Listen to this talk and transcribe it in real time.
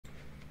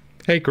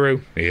Hey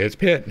crew, it's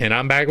Pitt, and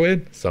I'm back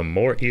with some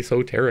more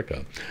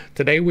esoterica.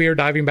 Today we are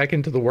diving back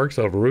into the works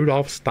of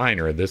Rudolf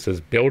Steiner. This is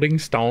Building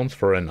Stones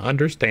for an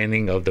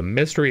Understanding of the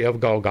Mystery of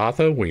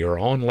Golgotha. We are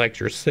on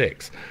Lecture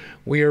 6.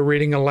 We are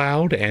reading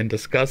aloud and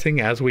discussing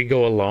as we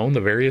go along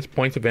the various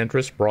points of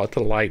interest brought to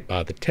light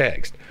by the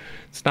text.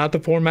 It's not the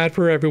format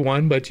for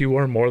everyone, but you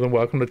are more than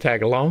welcome to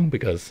tag along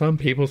because some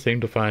people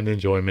seem to find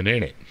enjoyment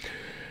in it.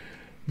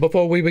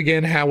 Before we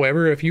begin,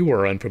 however, if you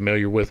are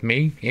unfamiliar with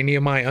me, any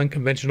of my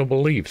unconventional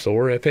beliefs,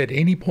 or if at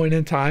any point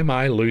in time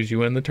I lose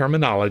you in the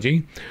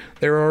terminology,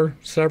 there are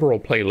several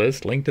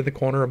playlists linked in the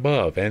corner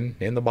above and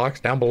in the box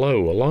down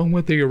below, along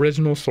with the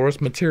original source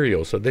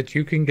material so that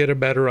you can get a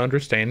better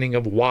understanding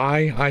of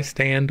why I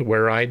stand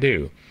where I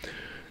do.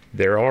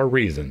 There are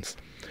reasons.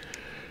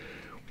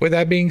 With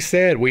that being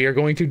said, we are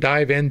going to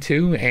dive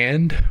into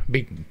and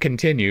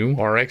continue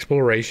our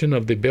exploration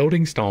of the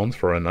building stones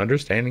for an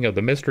understanding of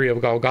the mystery of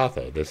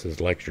Golgotha. This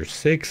is Lecture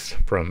 6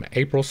 from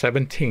April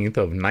 17th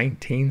of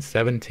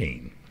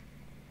 1917.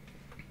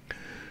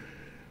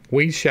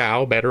 We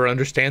shall better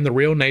understand the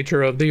real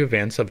nature of the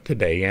events of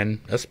today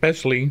and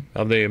especially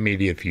of the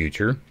immediate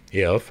future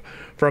if,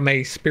 from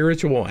a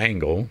spiritual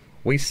angle,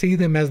 we see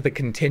them as the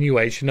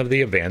continuation of the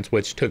events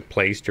which took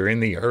place during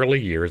the early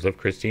years of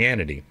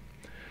Christianity.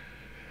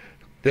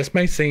 This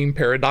may seem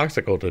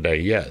paradoxical today,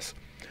 yes.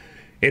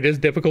 It is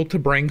difficult to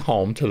bring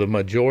home to the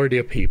majority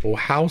of people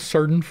how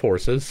certain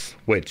forces,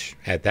 which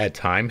at that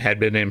time had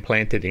been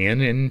implanted in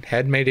and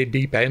had made a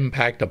deep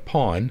impact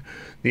upon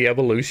the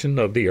evolution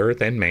of the earth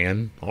and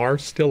man, are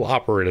still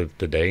operative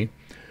today,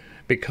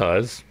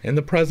 because in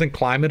the present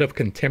climate of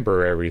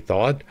contemporary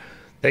thought,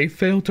 they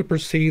fail to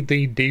perceive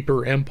the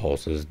deeper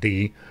impulses,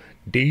 the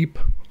deep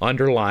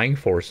underlying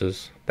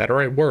forces that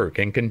are at work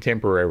in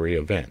contemporary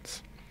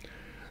events.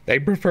 They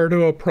prefer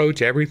to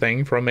approach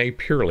everything from a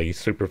purely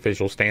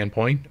superficial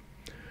standpoint.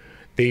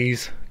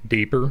 These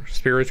deeper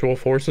spiritual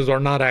forces are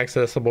not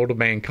accessible to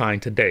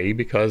mankind today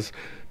because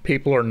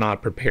people are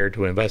not prepared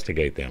to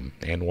investigate them.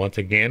 And once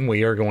again,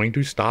 we are going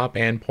to stop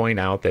and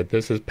point out that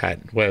this is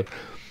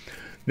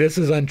this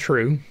is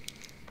untrue,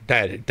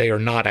 that they are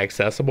not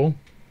accessible,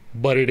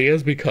 but it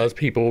is because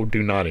people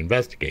do not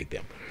investigate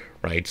them,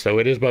 right? So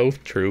it is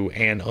both true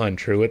and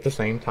untrue at the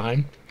same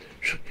time.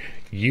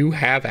 You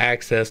have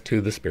access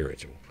to the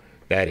spiritual.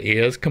 That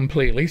is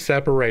completely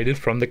separated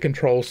from the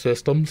control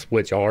systems,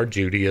 which are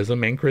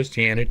Judaism and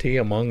Christianity,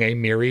 among a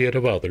myriad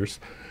of others.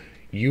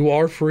 You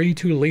are free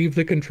to leave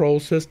the control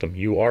system.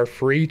 You are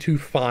free to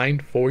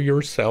find for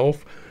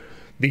yourself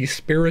the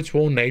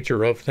spiritual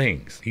nature of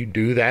things. You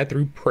do that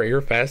through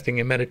prayer, fasting,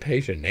 and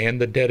meditation,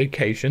 and the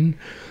dedication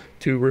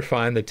to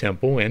refine the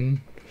temple and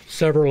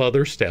several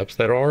other steps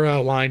that are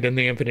outlined in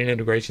the Infinite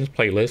Integrations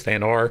playlist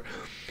and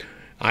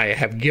I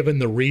have given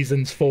the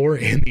reasons for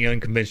in the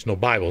Unconventional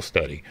Bible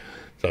Study.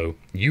 So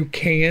you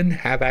can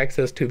have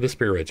access to the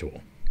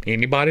spiritual.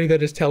 Anybody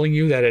that is telling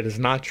you that it is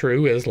not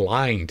true is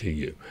lying to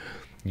you.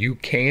 You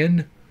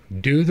can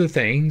do the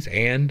things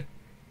and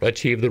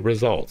achieve the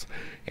results.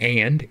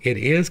 And it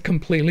is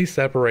completely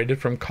separated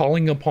from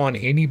calling upon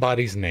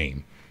anybody's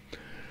name.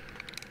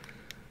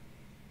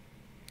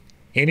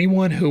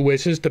 Anyone who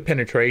wishes to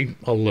penetrate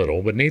a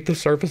little beneath the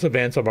surface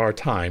events of our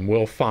time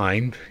will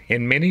find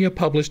in many a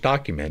published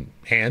document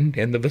and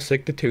in the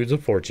vicissitudes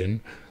of fortune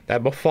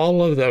that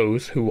befall of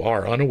those who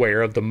are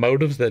unaware of the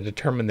motives that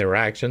determine their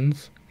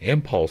actions,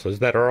 impulses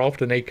that are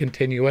often a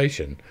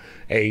continuation,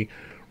 a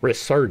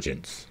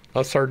resurgence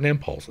of certain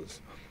impulses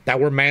that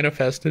were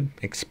manifested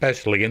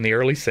especially in the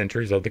early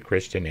centuries of the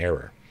Christian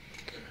era.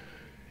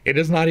 It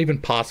is not even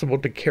possible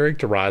to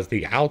characterize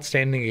the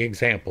outstanding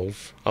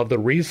examples of the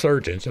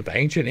resurgence of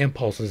ancient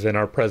impulses in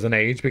our present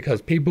age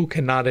because people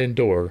cannot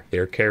endure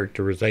their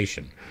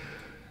characterization.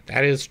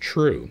 That is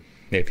true.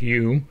 If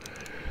you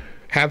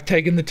have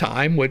taken the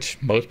time, which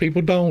most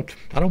people don't,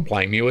 I don't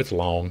blame you, it's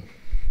long.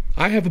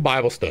 I have a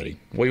Bible study.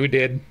 We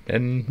did a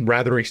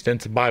rather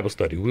extensive Bible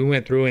study. We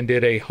went through and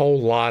did a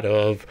whole lot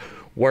of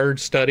word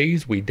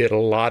studies. We did a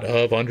lot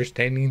of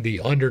understanding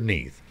the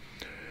underneath,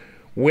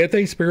 with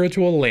a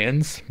spiritual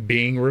lens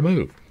being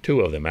removed.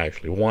 Two of them,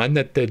 actually. One,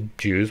 that the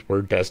Jews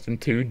were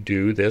destined to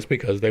do this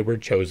because they were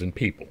chosen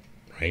people,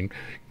 right?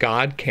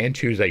 God can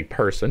choose a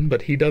person,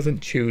 but he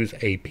doesn't choose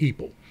a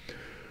people.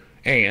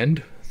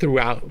 And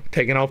throughout,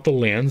 taking off the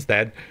lens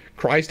that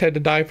Christ had to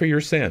die for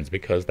your sins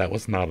because that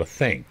was not a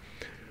thing.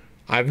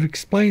 I've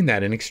explained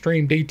that in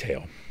extreme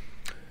detail.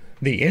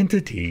 The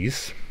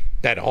entities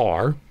that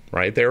are,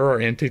 right? There are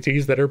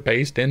entities that are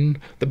based in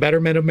the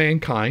betterment of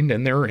mankind,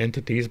 and there are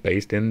entities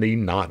based in the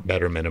not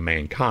betterment of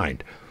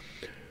mankind.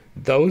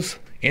 Those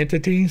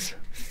entities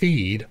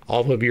feed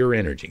off of your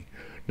energy,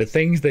 the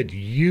things that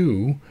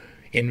you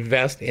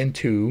invest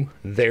into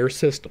their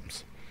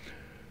systems.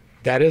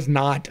 That is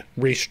not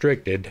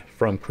restricted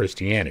from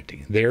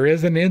Christianity. There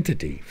is an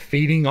entity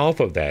feeding off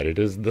of that. It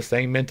is the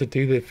same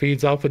entity that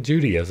feeds off of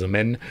Judaism,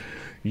 and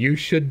you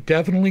should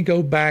definitely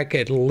go back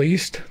at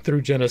least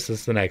through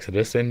Genesis and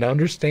Exodus and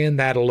understand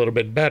that a little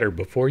bit better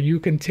before you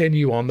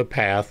continue on the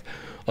path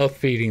of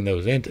feeding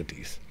those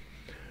entities.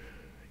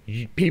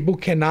 People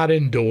cannot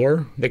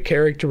endure the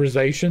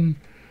characterization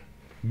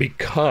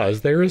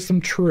because there is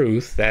some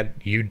truth that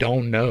you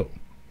don't know.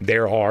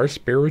 There are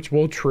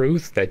spiritual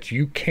truths that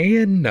you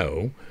can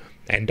know,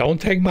 and don't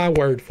take my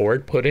word for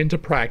it. Put into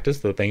practice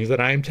the things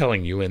that I am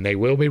telling you, and they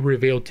will be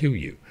revealed to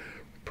you.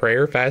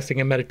 Prayer, fasting,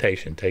 and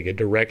meditation. Take it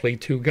directly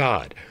to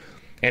God,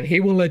 and He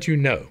will let you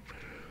know.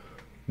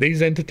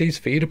 These entities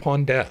feed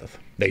upon death.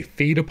 They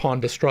feed upon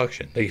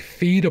destruction. They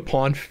feed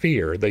upon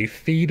fear. They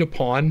feed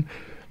upon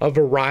a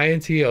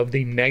variety of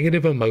the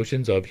negative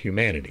emotions of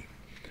humanity.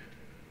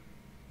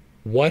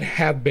 What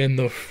have been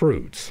the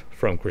fruits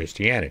from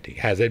Christianity?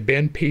 Has it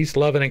been peace,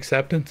 love, and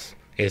acceptance?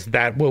 Is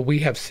that what we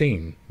have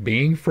seen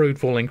being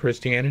fruitful in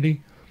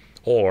Christianity?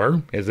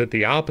 Or is it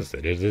the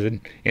opposite? Is it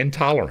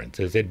intolerance?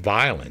 Is it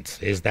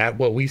violence? Is that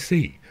what we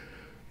see?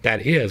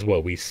 That is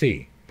what we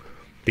see.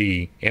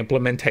 The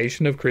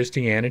implementation of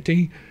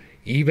Christianity,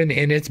 even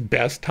in its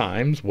best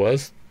times,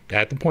 was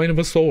at the point of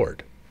a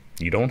sword.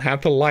 You don't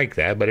have to like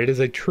that, but it is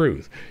a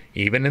truth.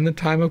 Even in the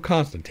time of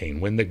Constantine,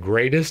 when the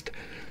greatest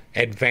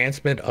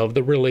advancement of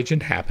the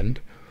religion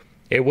happened,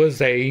 it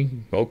was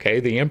okay,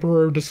 the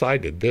emperor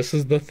decided this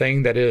is the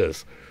thing that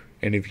is.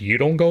 And if you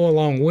don't go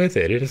along with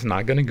it, it is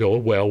not going to go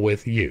well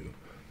with you.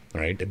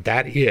 Right?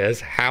 That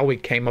is how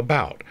it came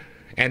about.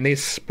 And the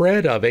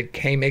spread of it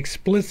came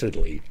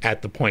explicitly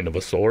at the point of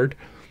a sword.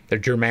 The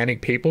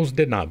Germanic peoples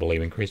did not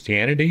believe in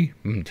Christianity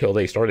until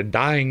they started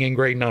dying in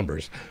great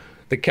numbers.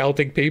 The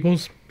Celtic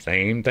peoples,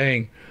 same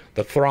thing.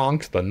 The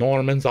Franks, the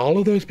Normans, all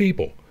of those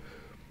people,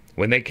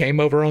 when they came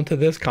over onto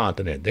this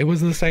continent, it was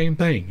the same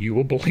thing. You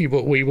will believe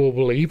what we will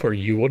believe, or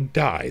you will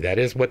die. That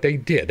is what they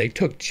did. They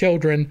took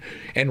children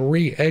and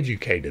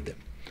re-educated them.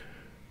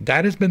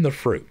 That has been the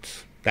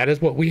fruits. That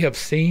is what we have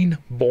seen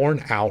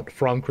born out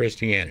from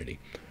Christianity.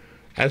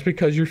 That's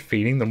because you're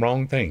feeding the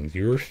wrong things.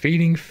 You're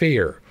feeding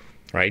fear,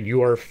 right?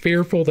 You are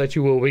fearful that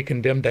you will be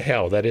condemned to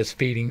hell. That is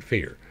feeding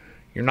fear.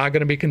 You're not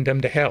going to be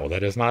condemned to hell.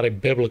 That is not a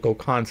biblical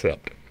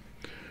concept.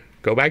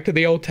 Go back to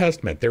the Old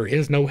Testament. There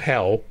is no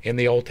hell in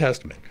the Old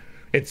Testament.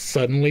 It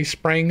suddenly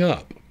sprang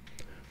up.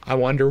 I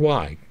wonder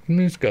why.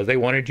 It's because they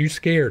wanted you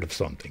scared of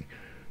something.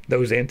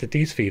 Those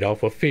entities feed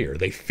off of fear.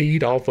 They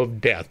feed off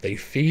of death. They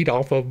feed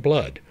off of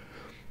blood.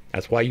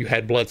 That's why you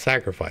had blood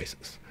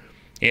sacrifices.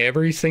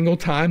 Every single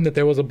time that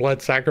there was a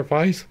blood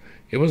sacrifice,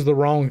 it was the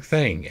wrong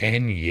thing,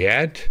 and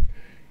yet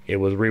it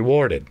was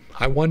rewarded.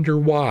 I wonder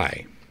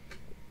why.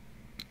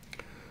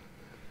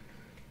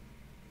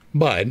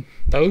 But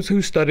those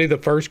who study the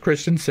first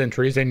Christian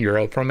centuries in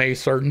Europe from a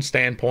certain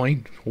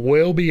standpoint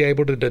will be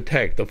able to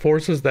detect the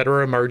forces that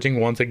are emerging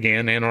once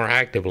again and are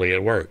actively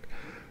at work.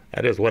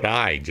 That is what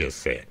I just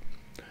said.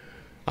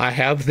 I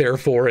have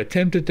therefore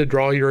attempted to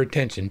draw your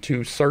attention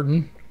to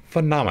certain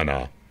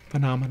phenomena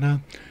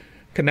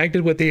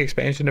connected with the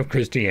expansion of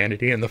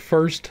Christianity in the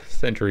first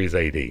centuries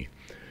AD,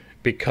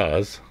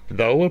 because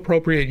though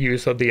appropriate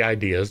use of the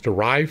ideas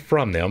derived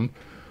from them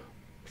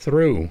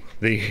through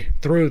the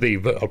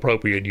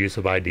appropriate use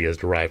of ideas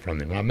derived from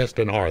them. I missed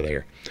an R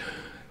there.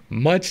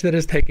 Much that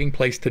is taking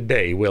place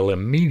today will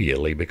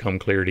immediately become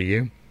clear to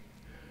you.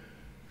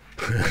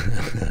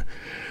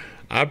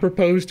 I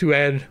propose to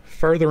add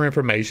further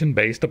information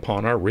based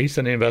upon our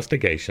recent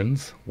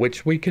investigations,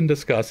 which we can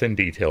discuss in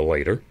detail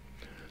later.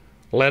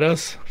 Let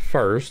us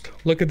first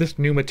look at this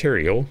new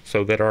material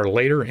so that our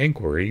later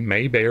inquiry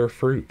may bear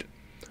fruit.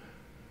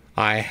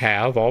 I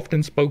have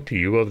often spoke to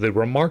you of the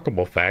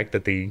remarkable fact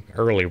that the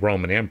early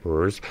Roman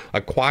emperors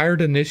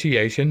acquired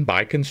initiation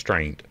by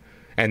constraint,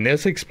 and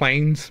this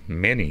explains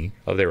many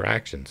of their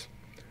actions.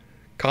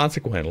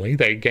 Consequently,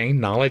 they gained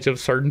knowledge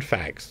of certain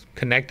facts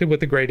connected with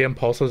the great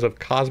impulses of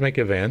cosmic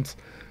events,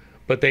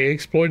 but they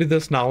exploited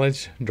this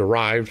knowledge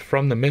derived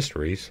from the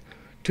mysteries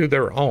to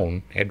their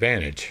own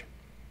advantage.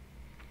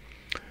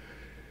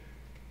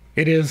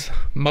 It is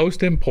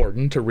most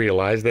important to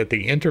realize that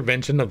the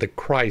intervention of the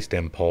Christ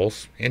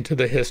impulse into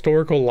the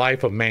historical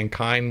life of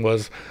mankind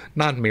was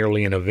not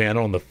merely an event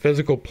on the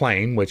physical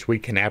plane which we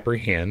can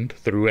apprehend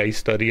through a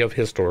study of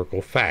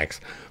historical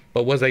facts,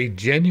 but was a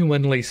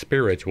genuinely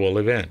spiritual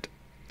event.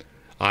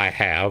 I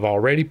have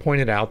already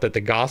pointed out that the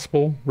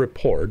gospel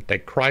report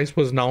that Christ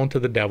was known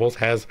to the devils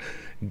has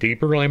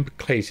deeper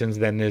implications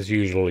than is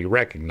usually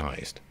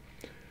recognized.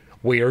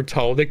 We are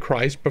told that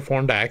Christ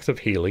performed acts of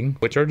healing,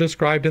 which are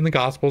described in the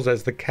Gospels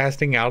as the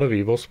casting out of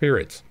evil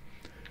spirits.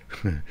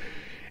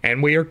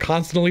 And we are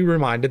constantly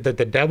reminded that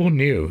the devil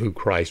knew who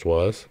Christ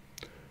was.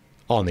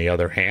 On the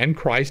other hand,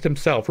 Christ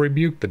himself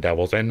rebuked the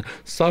devils and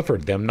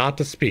suffered them not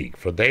to speak,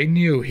 for they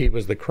knew he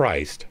was the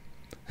Christ.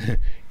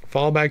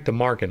 Fall back to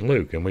Mark and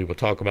Luke, and we will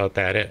talk about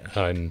that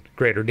in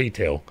greater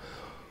detail.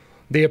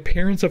 The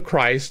appearance of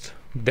Christ,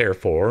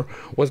 therefore,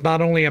 was not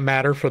only a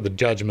matter for the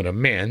judgment of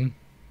men.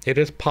 It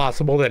is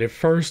possible that at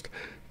first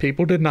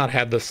people did not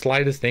have the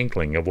slightest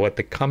inkling of what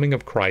the coming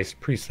of Christ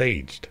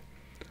presaged.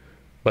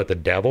 But the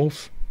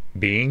devils,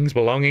 beings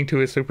belonging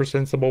to a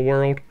supersensible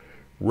world,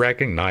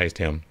 recognized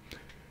him.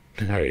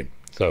 All right,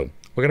 so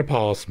we're going to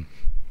pause.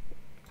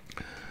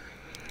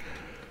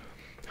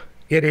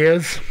 It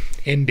is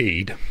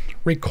indeed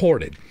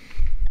recorded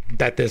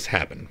that this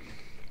happened.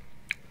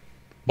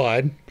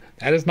 But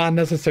that is not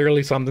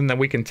necessarily something that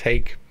we can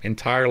take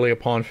entirely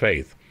upon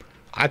faith.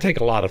 I take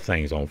a lot of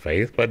things on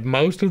faith, but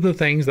most of the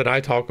things that I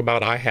talk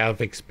about, I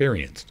have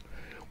experienced.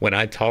 When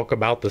I talk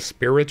about the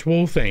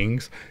spiritual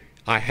things,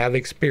 I have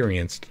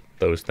experienced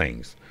those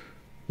things.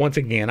 Once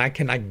again, I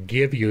cannot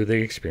give you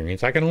the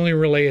experience. I can only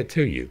relay it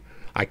to you.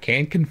 I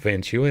can't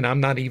convince you, and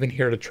I'm not even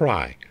here to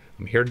try.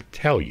 I'm here to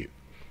tell you.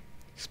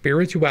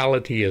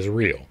 Spirituality is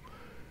real.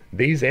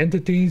 These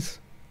entities,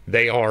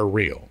 they are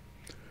real.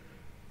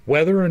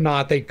 Whether or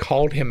not they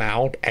called him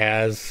out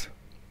as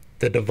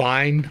the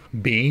divine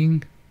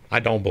being, I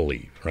don't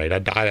believe, right?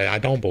 I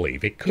don't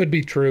believe. It could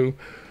be true.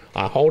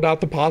 I hold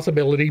out the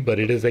possibility, but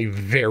it is a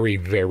very,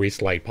 very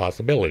slight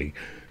possibility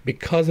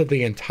because of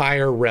the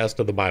entire rest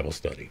of the Bible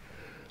study.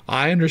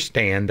 I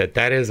understand that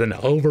that is an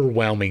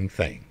overwhelming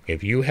thing.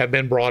 If you have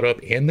been brought up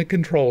in the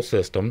control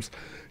systems,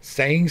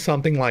 saying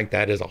something like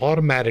that is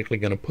automatically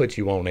going to put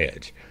you on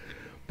edge.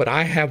 But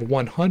I have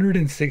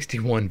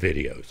 161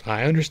 videos.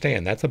 I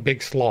understand that's a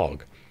big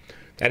slog.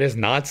 That is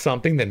not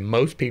something that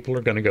most people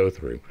are going to go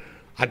through.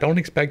 I don't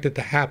expect it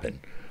to happen.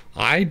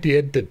 I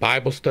did the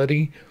Bible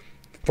study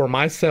for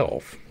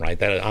myself, right?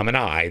 That I'm an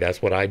I,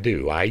 that's what I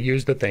do. I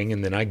use the thing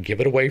and then I give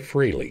it away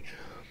freely.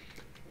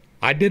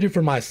 I did it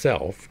for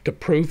myself to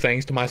prove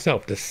things to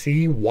myself, to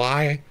see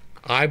why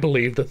I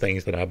believed the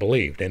things that I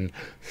believed. And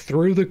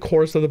through the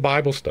course of the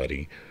Bible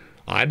study,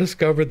 I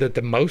discovered that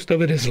the most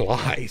of it is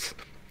lies.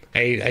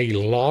 A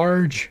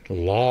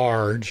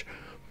large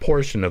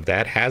portion of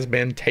that has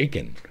been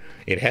taken.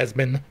 It has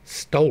been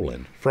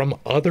stolen from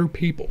other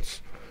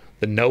peoples.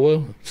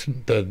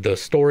 The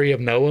story of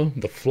Noah,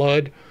 the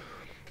flood,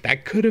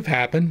 that could have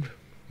happened,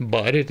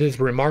 but it is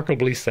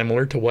remarkably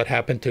similar to what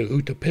happened to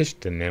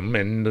Utnapishtim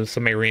in the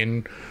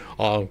Sumerian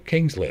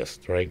king's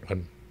list, right?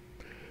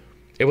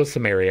 It was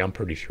Samaria, I'm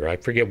pretty sure. I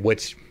forget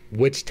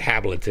which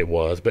tablets it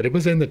was, but it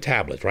was in the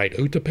tablets, right?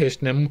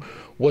 Utnapishtim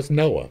was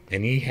Noah,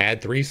 and he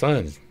had 3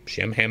 sons,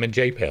 Shem, Ham, and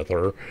Japheth,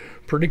 or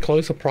pretty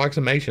close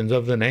approximations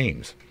of the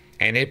names.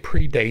 And it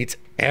predates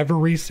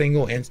every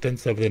single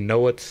instance of the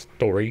Noah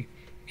story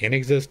in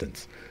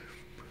existence.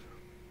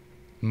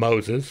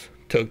 Moses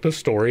took the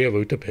story of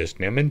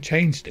Utnapishtim and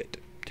changed it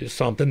to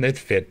something that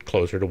fit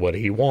closer to what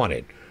he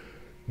wanted.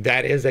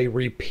 That is a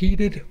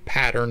repeated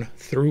pattern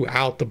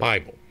throughout the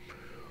Bible.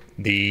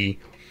 The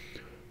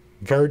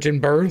virgin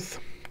birth,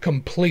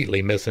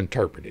 completely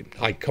misinterpreted,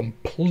 like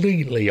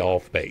completely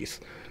off base.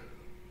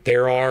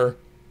 There are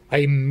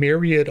a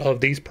myriad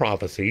of these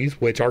prophecies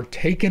which are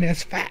taken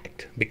as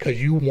fact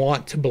because you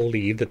want to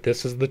believe that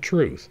this is the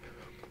truth,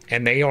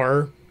 and they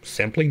are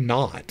simply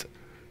not.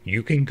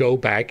 You can go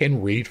back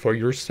and read for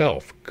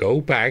yourself.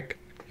 Go back.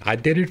 I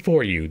did it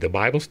for you. The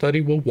Bible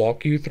study will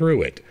walk you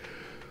through it.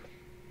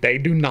 They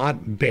do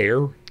not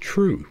bear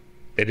true.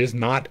 It is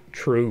not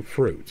true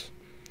fruits.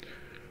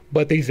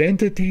 But these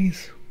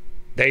entities,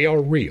 they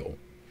are real.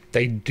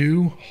 They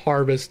do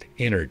harvest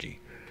energy.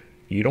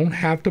 You don't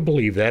have to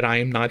believe that. I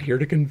am not here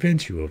to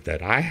convince you of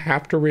that. I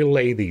have to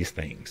relay these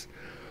things.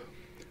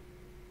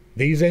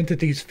 These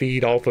entities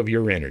feed off of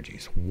your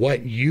energies.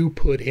 What you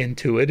put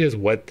into it is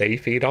what they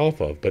feed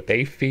off of. But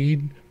they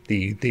feed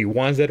the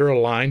ones that are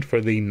aligned for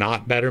the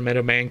not betterment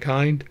of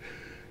mankind.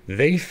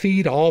 They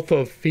feed off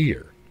of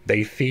fear.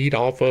 They feed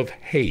off of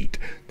hate.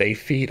 They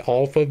feed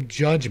off of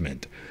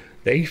judgment.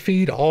 They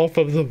feed off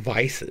of the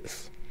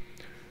vices.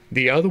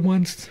 The other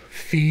ones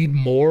feed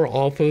more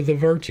off of the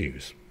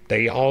virtues.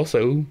 They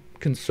also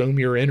consume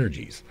your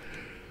energies.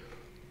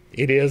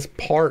 It is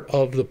part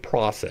of the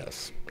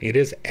process. It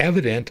is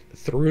evident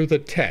through the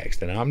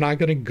text, and I'm not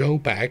going to go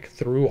back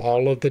through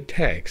all of the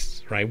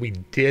texts, right? We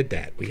did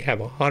that. We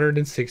have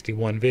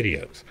 161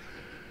 videos.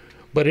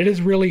 But it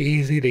is really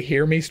easy to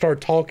hear me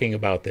start talking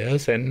about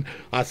this, and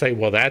I say,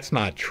 well, that's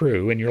not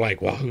true. And you're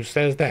like, well, who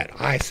says that?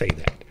 I say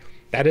that.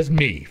 That is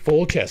me,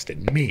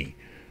 full-chested, me.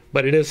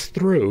 But it is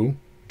through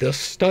this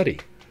study,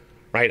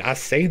 right? I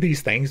say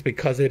these things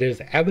because it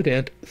is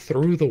evident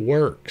through the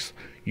works.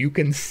 You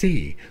can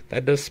see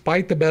that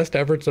despite the best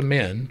efforts of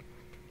men,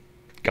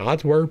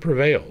 God's word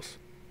prevails.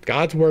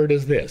 God's word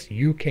is this.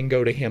 You can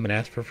go to him and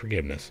ask for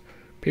forgiveness.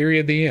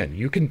 Period, the end.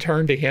 You can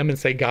turn to him and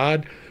say,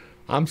 God,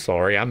 I'm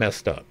sorry, I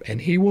messed up.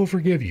 And he will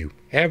forgive you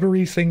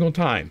every single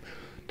time.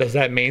 Does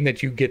that mean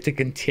that you get to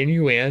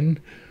continue in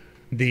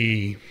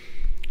the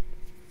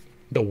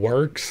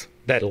works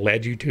that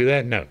led you to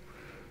that? No.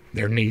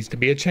 There needs to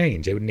be a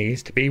change. It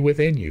needs to be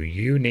within you.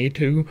 You need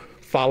to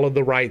follow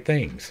the right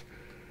things.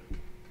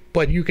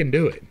 But you can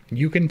do it.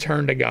 You can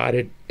turn to God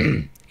at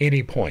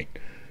any point.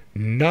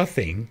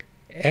 Nothing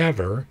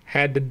ever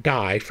had to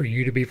die for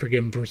you to be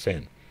forgiven from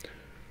sin.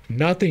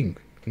 Nothing.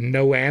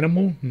 No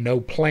animal,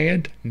 no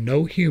plant,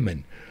 no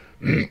human.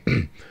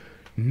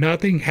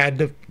 Nothing had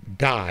to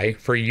die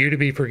for you to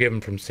be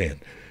forgiven from sin.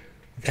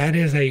 That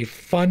is a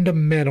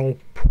fundamental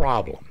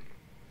problem.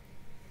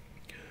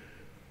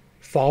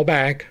 Fall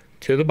back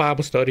to the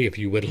Bible study if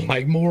you would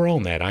like more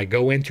on that. I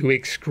go into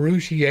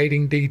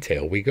excruciating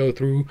detail. We go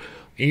through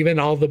even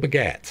all the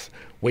begats.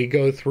 We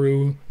go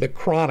through the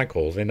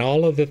chronicles and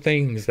all of the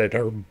things that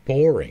are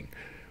boring.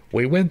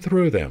 We went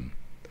through them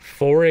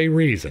for a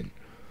reason.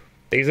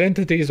 These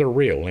entities are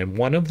real, and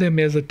one of them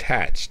is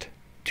attached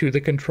to the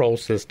control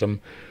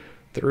system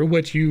through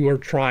which you are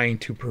trying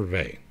to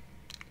purvey.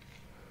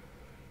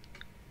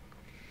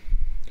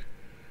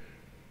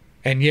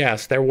 And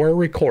yes, there were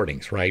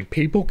recordings, right?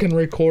 People can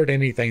record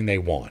anything they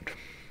want.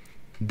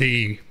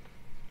 The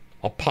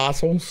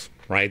apostles,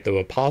 right? The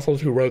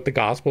apostles who wrote the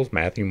Gospels,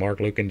 Matthew,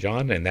 Mark, Luke, and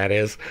John, and that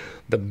is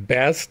the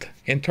best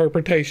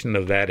interpretation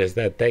of that is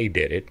that they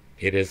did it.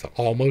 It is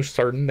almost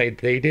certain they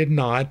did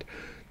not,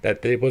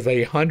 that it was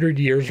 100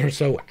 years or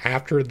so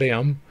after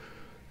them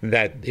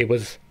that it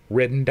was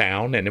written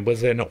down, and it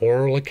was an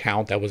oral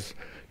account that was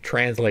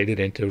translated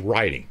into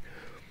writing.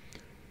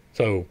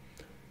 So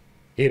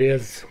it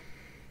is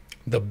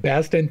the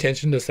best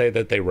intention to say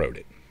that they wrote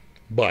it,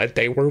 but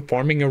they were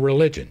forming a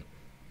religion.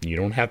 You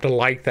don't have to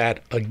like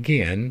that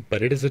again,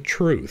 but it is a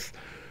truth.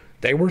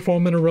 They were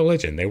forming a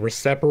religion. They were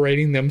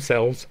separating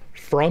themselves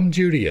from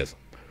Judaism.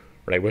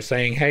 They were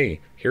saying, hey,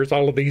 here's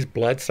all of these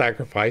blood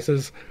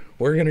sacrifices.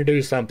 We're going to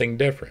do something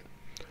different.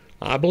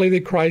 I believe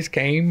that Christ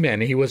came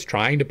and he was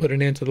trying to put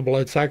an end to the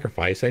blood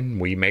sacrifice, and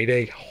we made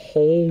a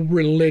whole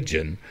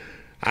religion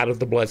out of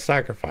the blood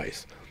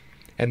sacrifice.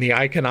 And the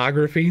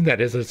iconography that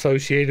is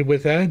associated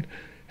with that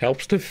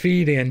helps to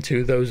feed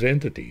into those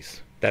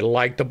entities that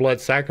like the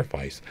blood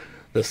sacrifice.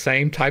 The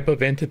same type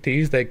of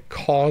entities that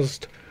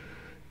caused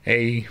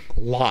a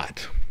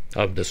lot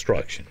of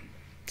destruction.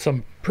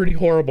 Some pretty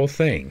horrible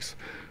things.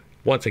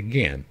 Once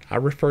again, I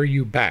refer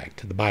you back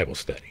to the Bible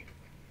study.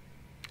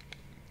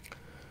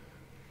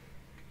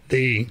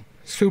 The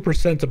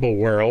supersensible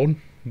world,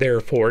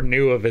 therefore,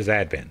 knew of his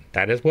advent.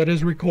 That is what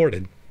is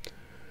recorded.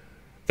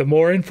 The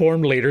more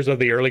informed leaders of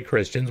the early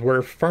Christians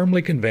were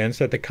firmly convinced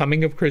that the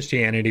coming of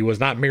Christianity was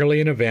not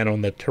merely an event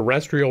on the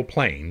terrestrial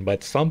plane,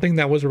 but something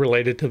that was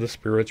related to the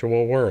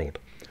spiritual world.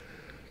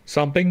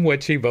 Something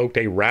which evoked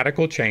a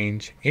radical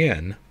change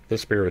in the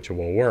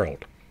spiritual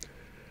world.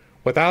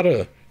 Without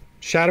a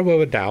shadow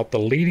of a doubt, the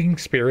leading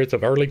spirits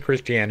of early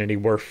Christianity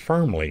were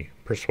firmly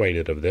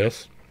persuaded of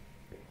this.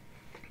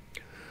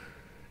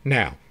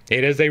 Now,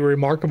 it is a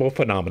remarkable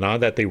phenomenon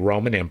that the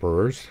Roman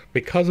emperors,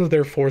 because of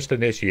their forced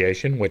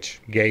initiation,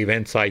 which gave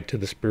insight to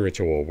the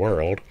spiritual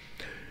world,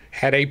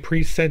 had a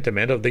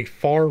presentiment of the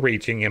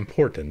far-reaching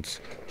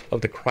importance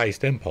of the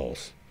Christ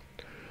impulse.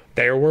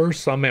 There were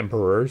some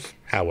emperors,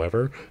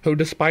 however, who,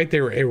 despite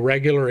their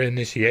irregular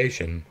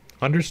initiation,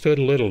 understood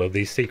little of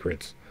these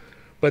secrets.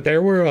 But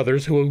there were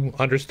others who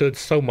understood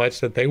so much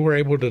that they were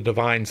able to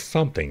divine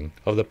something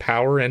of the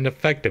power and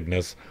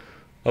effectiveness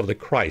of the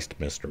Christ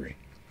mystery.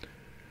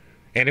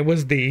 And it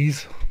was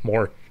these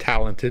more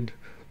talented,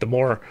 the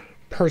more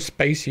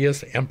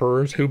perspicacious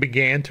emperors who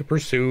began to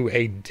pursue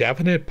a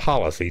definite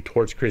policy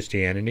towards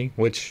Christianity,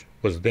 which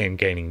was then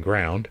gaining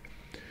ground.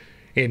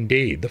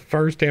 Indeed, the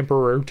first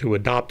emperor to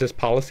adopt this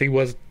policy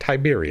was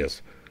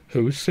Tiberius,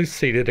 who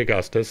succeeded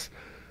Augustus,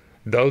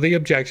 though the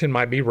objection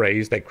might be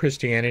raised that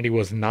Christianity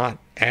was not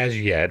as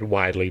yet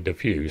widely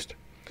diffused.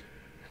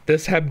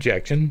 This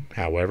objection,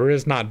 however,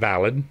 is not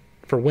valid,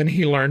 for when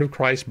he learned of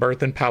Christ's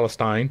birth in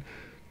Palestine,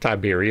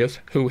 Tiberius,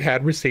 who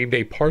had received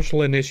a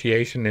partial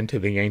initiation into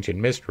the ancient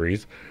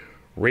mysteries,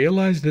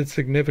 realized its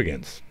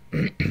significance.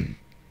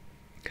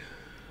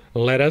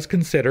 Let us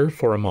consider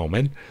for a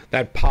moment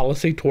that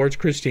policy towards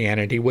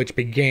Christianity which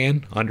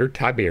began under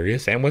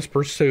Tiberius and was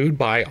pursued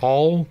by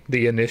all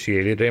the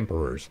initiated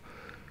emperors.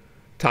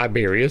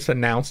 Tiberius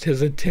announced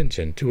his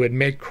intention to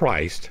admit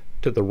Christ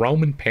to the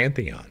Roman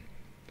pantheon.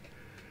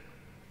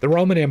 The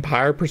Roman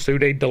Empire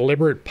pursued a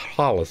deliberate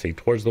policy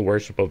towards the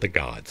worship of the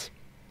gods.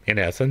 In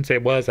essence,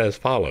 it was as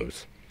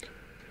follows.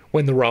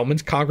 When the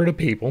Romans conquered a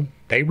people,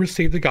 they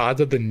received the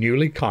gods of the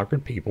newly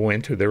conquered people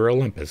into their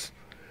Olympus.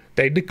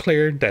 They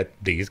declared that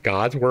these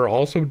gods were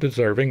also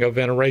deserving of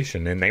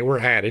veneration, and they were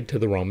added to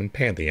the Roman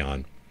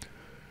pantheon.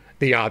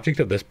 The object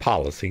of this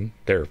policy,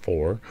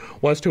 therefore,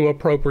 was to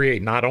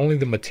appropriate not only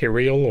the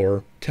material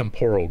or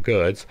temporal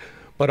goods,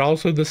 but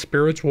also the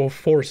spiritual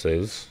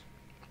forces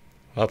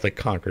of the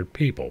conquered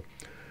people.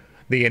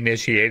 The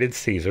initiated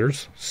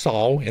Caesars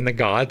saw in the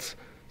gods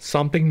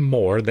something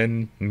more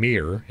than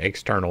mere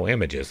external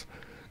images.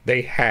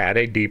 They had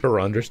a deeper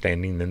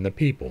understanding than the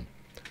people.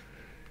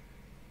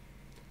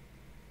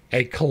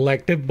 A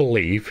collective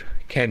belief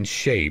can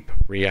shape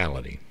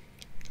reality.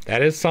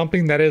 That is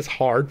something that is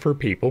hard for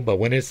people, but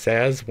when it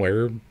says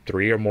where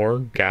three or more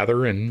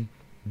gather and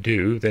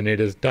do, then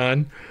it is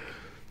done.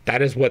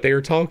 That is what they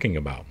are talking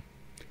about.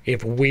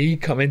 If we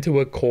come into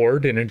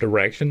accord in a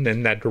direction,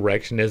 then that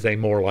direction is a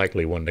more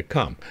likely one to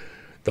come.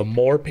 The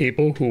more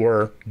people who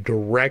are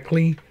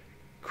directly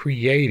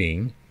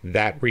creating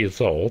that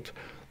result,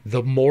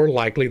 the more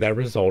likely that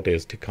result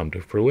is to come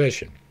to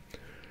fruition.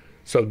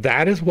 So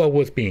that is what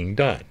was being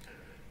done.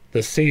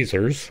 The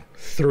Caesars,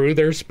 through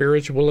their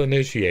spiritual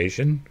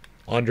initiation,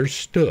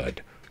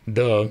 understood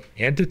the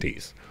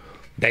entities.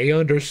 They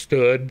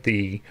understood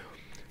the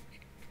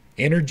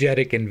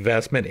energetic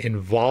investment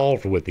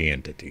involved with the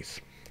entities.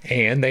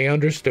 And they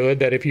understood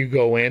that if you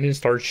go in and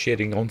start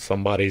shitting on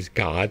somebody's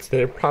gods,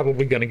 they're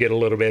probably going to get a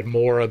little bit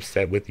more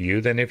upset with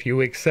you than if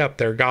you accept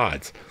their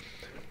gods.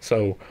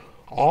 So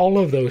all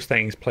of those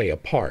things play a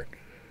part.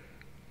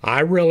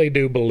 I really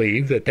do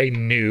believe that they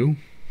knew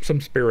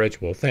some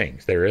spiritual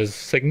things. There is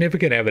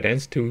significant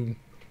evidence to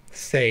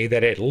say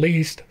that at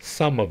least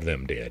some of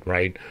them did,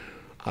 right?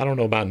 I don't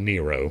know about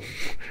Nero,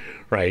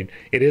 right?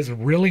 It is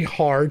really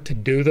hard to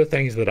do the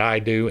things that I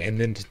do and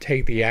then to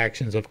take the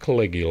actions of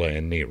Caligula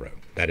and Nero.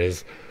 That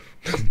is,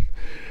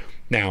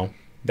 now,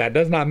 that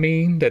does not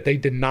mean that they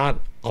did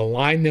not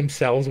align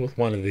themselves with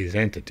one of these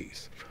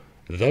entities.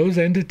 Those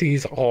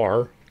entities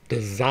are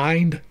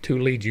designed to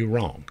lead you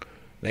wrong.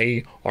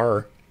 They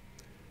are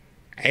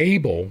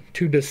able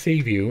to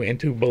deceive you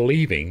into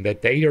believing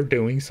that they are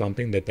doing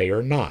something that they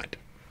are not.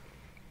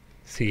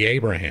 See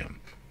Abraham.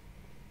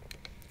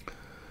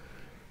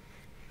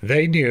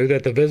 They knew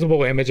that the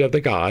visible image of the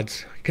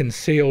gods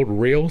concealed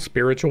real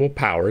spiritual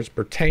powers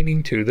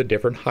pertaining to the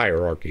different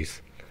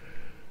hierarchies.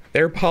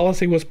 Their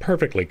policy was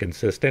perfectly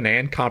consistent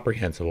and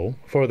comprehensible,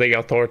 for the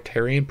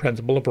authoritarian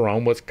principle of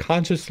Rome was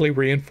consciously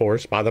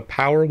reinforced by the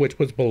power which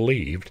was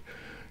believed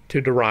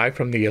to derive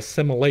from the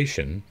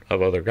assimilation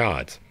of other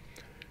gods.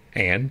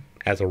 And,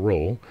 as a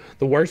rule,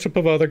 the worship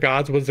of other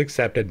gods was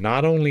accepted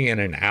not only in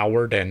an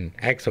outward and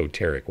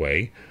exoteric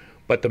way,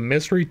 but the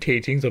mystery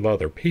teachings of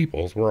other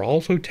peoples were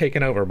also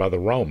taken over by the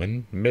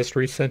Roman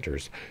mystery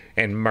centers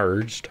and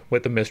merged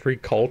with the mystery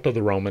cult of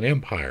the Roman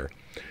Empire.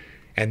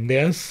 And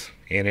this,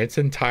 in its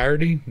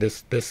entirety,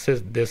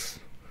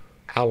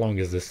 how long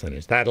is this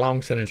sentence? That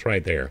long sentence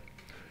right there.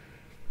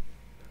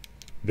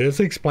 This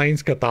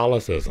explains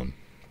Catholicism.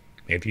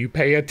 If you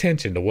pay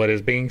attention to what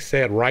is being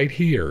said right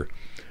here,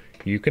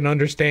 you can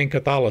understand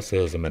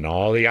Catholicism and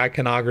all the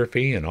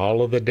iconography and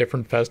all of the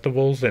different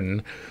festivals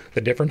and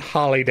the different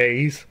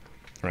holidays,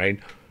 right?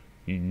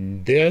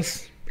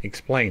 This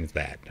explains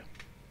that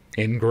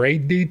in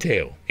great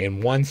detail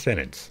in one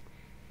sentence.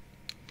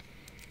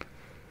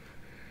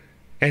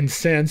 And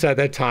since at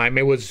that time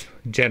it was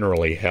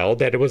generally held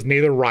that it was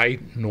neither right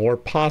nor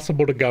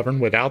possible to govern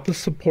without the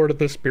support of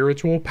the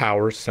spiritual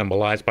powers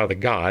symbolized by the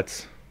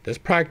gods, this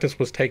practice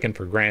was taken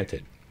for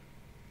granted.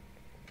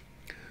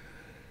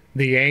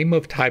 The aim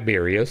of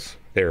Tiberius,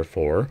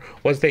 therefore,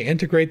 was to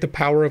integrate the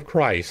power of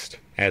Christ,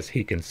 as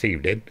he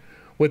conceived it,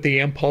 with the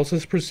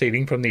impulses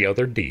proceeding from the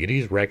other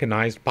deities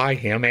recognized by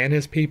him and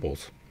his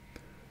peoples.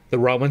 The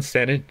Roman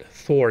Senate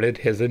thwarted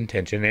his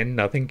intention and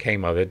nothing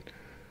came of it.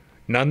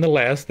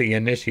 Nonetheless, the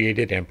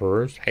initiated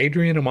emperors,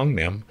 Hadrian among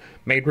them,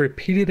 made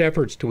repeated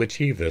efforts to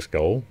achieve this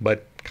goal,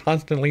 but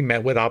constantly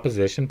met with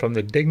opposition from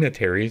the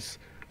dignitaries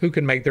who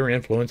could make their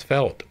influence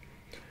felt.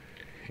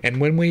 And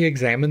when we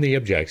examine the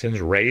objections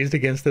raised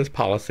against this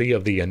policy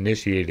of the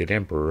initiated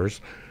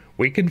emperors,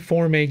 we can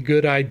form a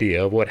good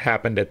idea of what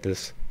happened at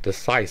this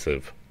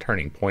decisive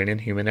turning point in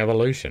human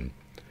evolution.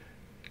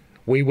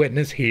 We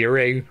witness here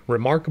a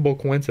remarkable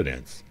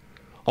coincidence.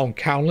 On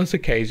countless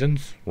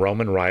occasions,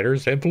 Roman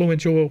writers,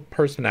 influential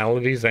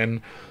personalities,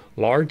 and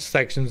large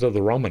sections of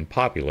the Roman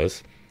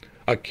populace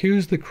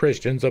accused the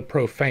Christians of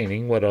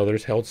profaning what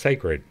others held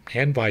sacred,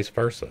 and vice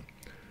versa.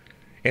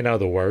 In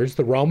other words,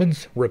 the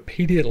Romans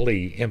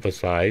repeatedly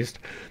emphasized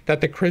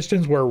that the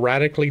Christians were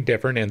radically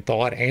different in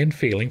thought and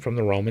feeling from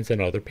the Romans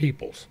and other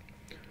peoples.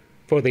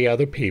 For the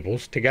other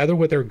peoples, together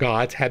with their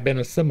gods, had been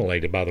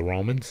assimilated by the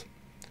Romans.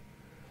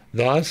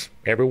 Thus,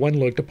 everyone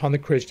looked upon the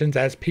Christians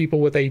as people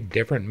with a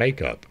different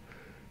makeup,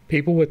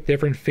 people with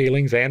different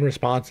feelings and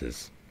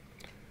responses.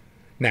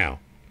 Now,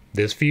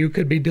 this view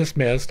could be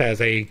dismissed as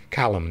a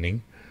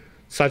calumny.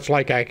 Such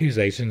like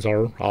accusations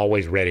are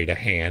always ready to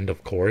hand,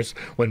 of course,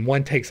 when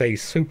one takes a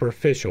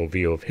superficial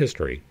view of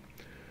history.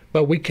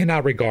 But we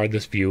cannot regard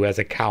this view as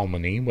a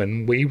calumny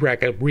when we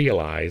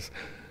realize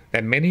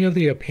that many of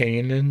the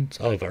opinions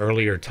of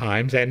earlier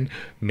times and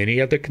many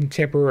of the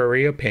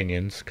contemporary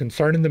opinions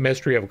concerning the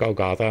mystery of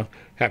Golgotha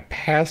have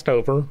passed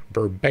over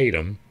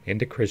verbatim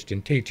into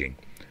Christian teaching.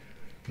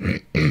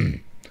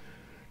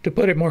 To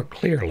put it more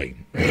clearly,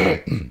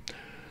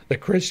 the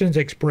Christians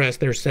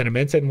expressed their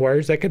sentiments in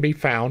words that could be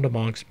found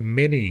amongst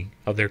many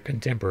of their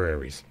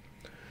contemporaries.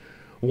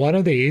 One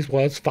of these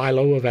was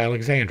Philo of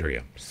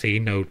Alexandria. See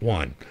note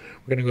 1.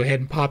 We're going to go ahead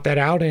and pop that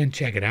out and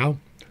check it out.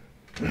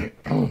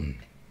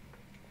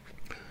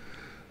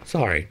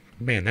 Sorry,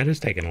 man, that has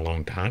taken a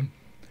long time.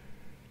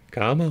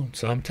 Come on,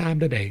 sometime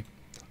today.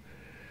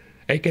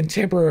 A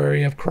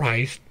contemporary of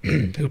Christ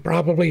who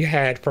probably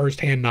had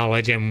first-hand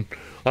knowledge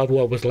of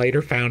what was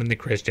later found in the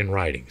Christian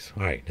writings.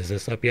 All right, is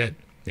this up yet?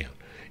 Yeah,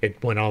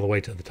 it went all the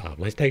way to the top.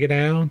 Let's take it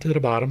down to the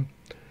bottom.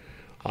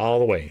 All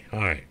the way. All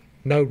right,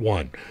 note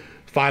 1.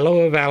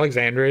 Philo of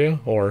Alexandria,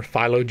 or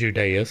Philo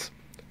Judaeus,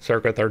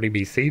 circa 30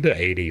 BC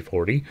to AD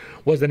 40,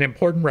 was an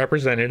important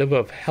representative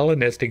of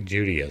Hellenistic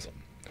Judaism.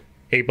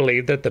 He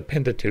believed that the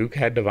Pentateuch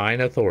had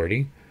divine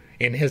authority.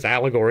 In his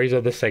Allegories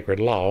of the Sacred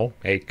Law,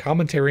 a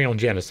commentary on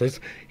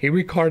Genesis, he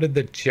regarded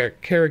the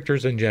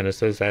characters in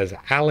Genesis as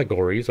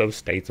allegories of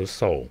states of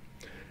soul.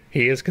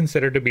 He is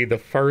considered to be the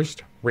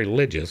first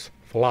religious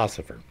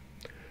philosopher.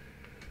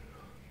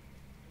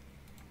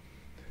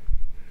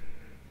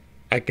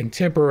 A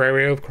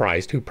contemporary of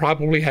Christ who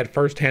probably had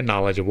first-hand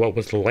knowledge of what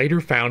was later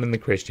found in the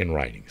Christian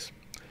writings.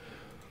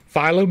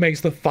 Philo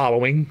makes the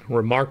following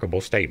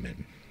remarkable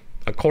statement.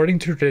 According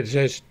to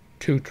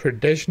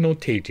traditional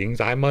teachings,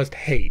 I must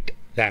hate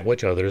that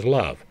which others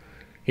love.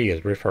 He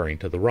is referring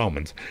to the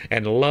Romans,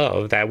 and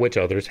love that which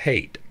others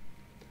hate.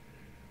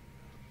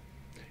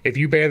 If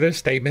you bear this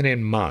statement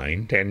in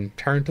mind and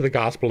turn to the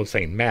Gospel of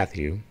St.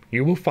 Matthew,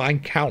 you will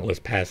find countless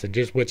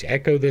passages which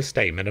echo this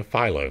statement of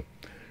Philo.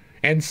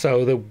 And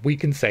so that we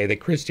can say that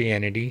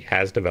Christianity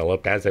has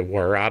developed, as it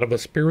were, out of a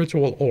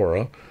spiritual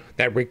aura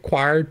that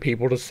required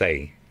people to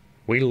say,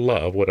 we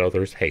love what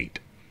others hate.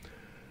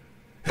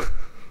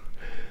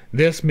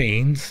 This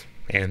means,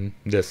 and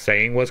this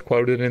saying was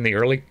quoted in the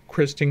early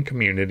Christian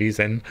communities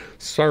and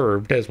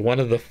served as one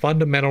of the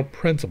fundamental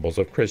principles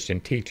of Christian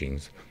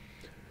teachings,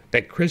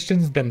 that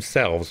Christians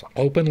themselves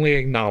openly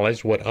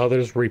acknowledged what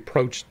others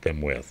reproached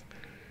them with.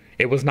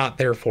 It was not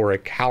therefore a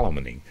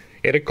calumny.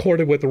 It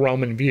accorded with the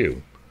Roman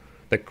view.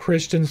 The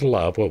Christians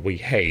love what we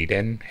hate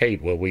and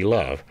hate what we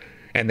love,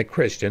 and the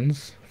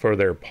Christians, for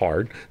their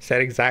part,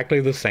 said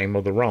exactly the same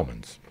of the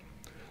Romans.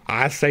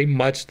 I say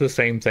much the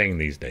same thing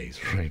these days,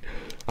 right?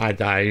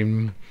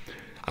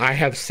 I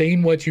have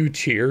seen what you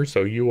cheer,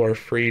 so you are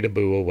free to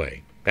boo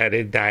away.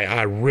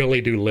 I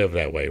really do live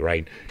that way,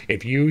 right?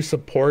 If you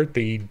support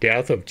the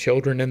death of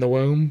children in the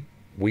womb,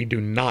 we do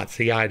not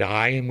see eye to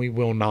eye, and we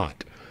will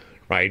not,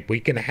 right?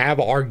 We can have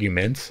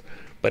arguments,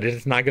 but it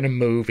is not going to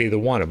move either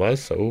one of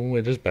us, so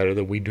it is better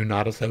that we do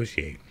not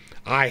associate.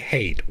 I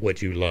hate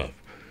what you love.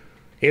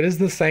 It is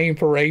the same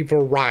for a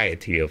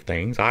variety of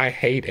things. I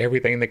hate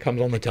everything that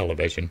comes on the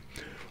television.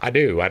 I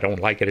do. I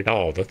don't like it at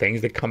all. The things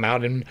that come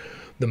out in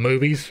the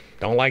movies,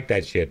 don't like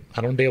that shit.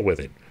 I don't deal with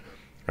it,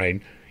 right?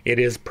 It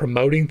is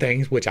promoting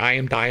things which I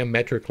am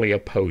diametrically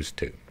opposed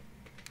to.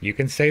 You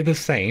can say the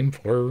same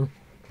for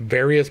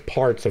various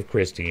parts of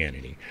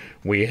Christianity.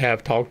 We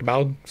have talked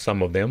about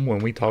some of them when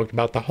we talked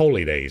about the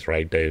holy days,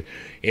 right? The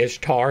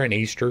Ishtar and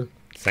Easter,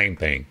 same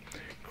thing.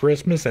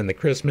 Christmas and the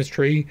Christmas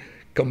tree,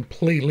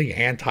 completely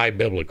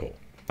anti-biblical.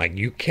 Like,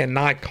 you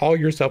cannot call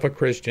yourself a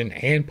Christian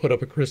and put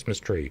up a Christmas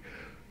tree.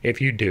 If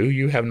you do,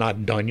 you have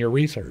not done your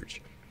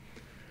research.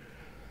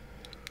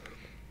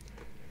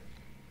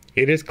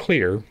 It is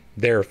clear,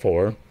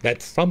 therefore,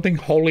 that something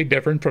wholly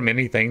different from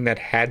anything that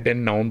had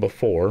been known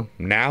before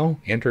now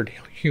entered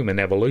human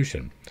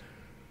evolution.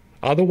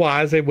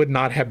 Otherwise, it would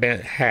not have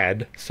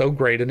had so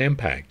great an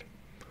impact.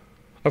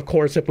 Of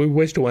course, if we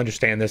wish to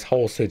understand this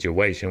whole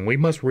situation, we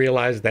must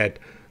realize that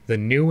the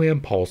new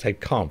impulse had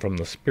come from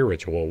the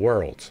spiritual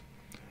worlds.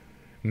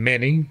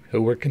 Many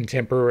who were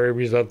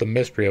contemporaries of the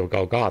mystery of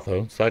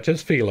Golgotha, such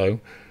as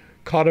Philo,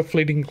 caught a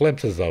fleeting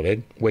glimpses of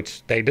it,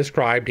 which they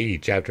described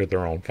each after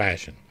their own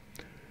fashion.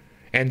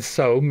 And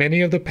so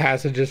many of the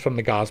passages from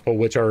the gospel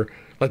which are,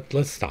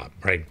 let's stop,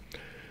 right?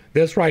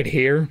 This right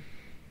here,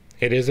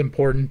 it is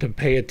important to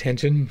pay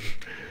attention.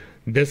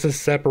 This is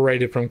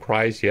separated from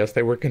Christ. Yes,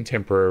 they were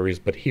contemporaries,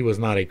 but he was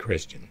not a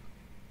Christian.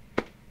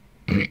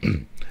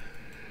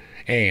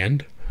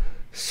 And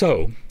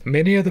so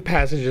many of the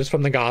passages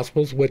from the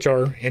gospels which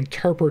are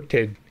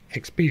interpreted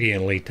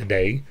expediently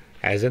today,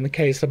 as in the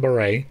case of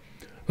Barre,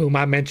 whom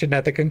I mentioned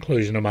at the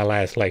conclusion of my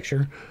last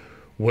lecture,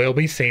 will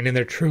be seen in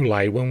their true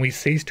light when we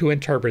cease to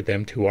interpret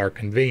them to our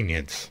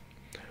convenience.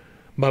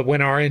 But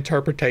when our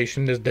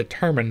interpretation is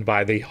determined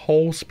by the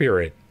whole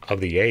spirit of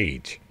the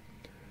age.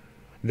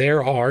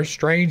 There are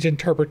strange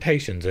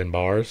interpretations in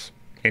bars.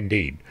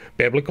 Indeed,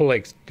 biblical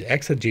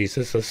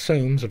exegesis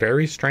assumes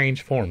very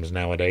strange forms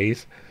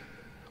nowadays.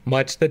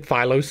 Much that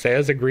Philo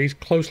says agrees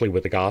closely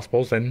with the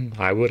Gospels, and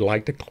I would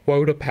like to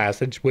quote a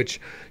passage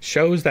which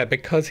shows that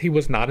because he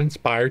was not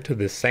inspired to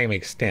the same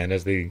extent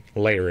as the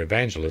later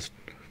evangelists,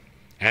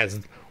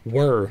 as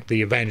were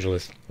the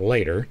evangelists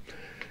later,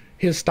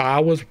 his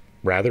style was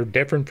rather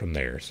different from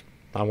theirs.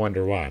 I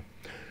wonder why.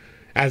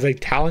 As a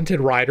talented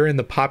writer in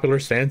the popular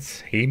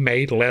sense, he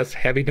made less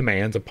heavy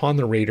demands upon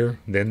the reader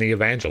than the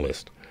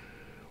evangelist.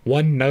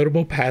 One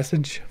notable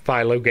passage,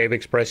 Philo gave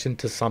expression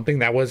to something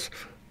that was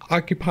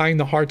occupying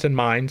the hearts and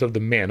minds of the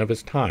men of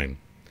his time.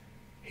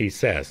 He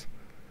says,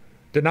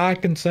 "Do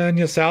not concern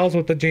yourselves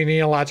with the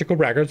genealogical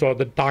records or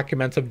the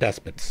documents of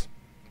despots.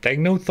 Take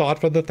no thought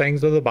for the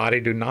things of the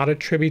body. Do not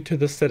attribute to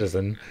the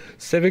citizen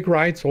civic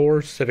rights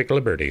or civic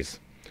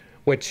liberties,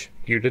 which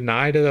you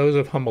deny to those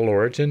of humble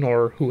origin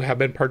or who have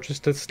been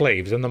purchased as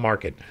slaves in the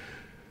market,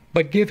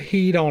 but give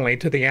heed only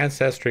to the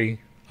ancestry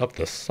of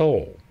the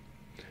soul."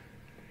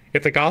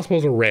 If the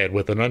Gospels are read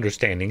with an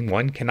understanding,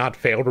 one cannot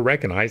fail to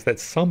recognize that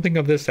something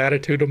of this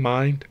attitude of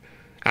mind,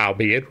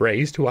 albeit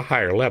raised to a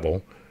higher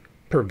level,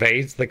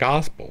 pervades the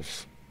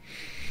Gospels.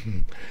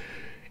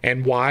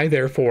 And why,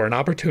 therefore, an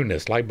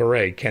opportunist like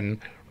Barre can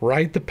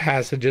write the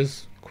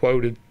passages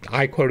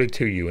I quoted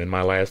to you in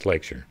my last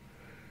lecture.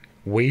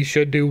 We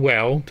should do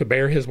well to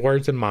bear his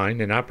words in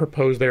mind, and I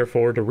propose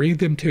therefore to read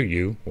them to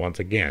you once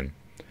again.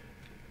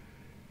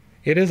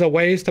 It is a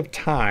waste of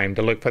time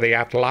to look for the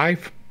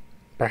afterlife.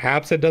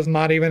 Perhaps it does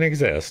not even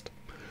exist.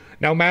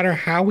 No matter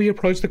how we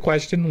approach the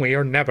question, we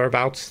are never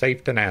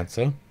vouchsafed an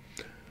answer.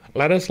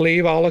 Let us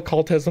leave all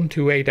occultism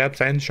to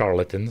adepts and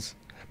charlatans.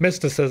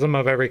 Mysticism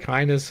of every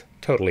kind is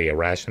totally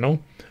irrational.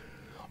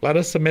 Let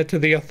us submit to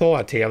the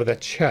authority of the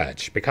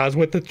Church, because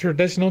with the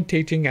traditional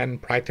teaching and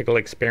practical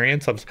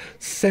experience of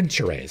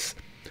centuries,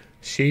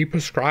 she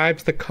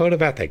prescribes the code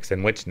of ethics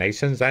in which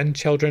nations and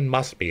children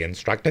must be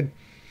instructed.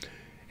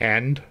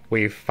 And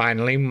we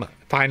finally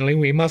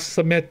we must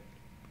submit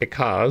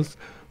because,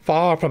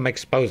 far from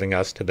exposing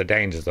us to the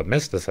dangers of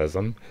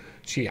mysticism,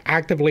 she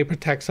actively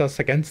protects us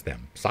against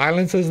them,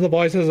 silences the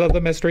voices of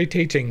the mystery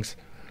teachings,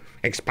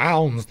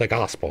 expounds the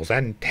Gospels,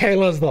 and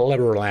tailors the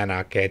liberal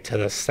anarchy to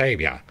the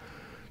Savior,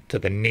 to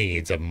the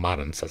needs of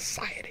modern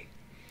society.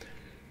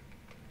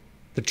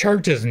 The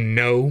Church is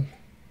no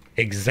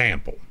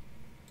example.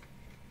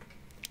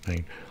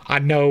 I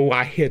know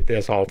I hit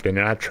this often,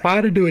 and I try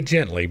to do it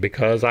gently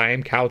because I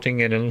am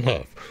couching it in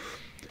love.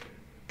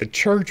 The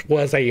Church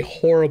was a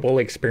horrible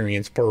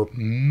experience for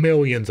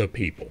millions of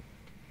people,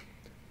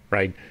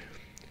 right?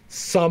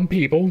 Some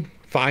people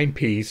find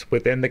peace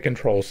within the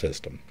control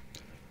system,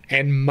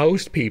 and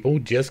most people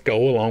just go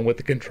along with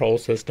the control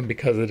system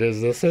because it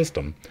is the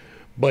system.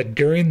 But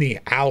during the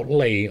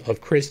outlay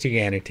of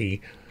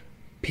Christianity,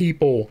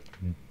 people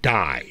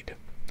died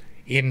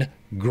in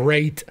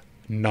great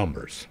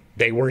numbers.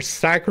 They were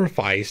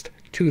sacrificed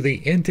to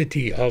the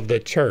entity of the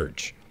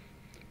Church,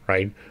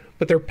 right?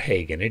 But they're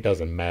pagan. It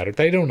doesn't matter.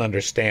 They don't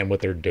understand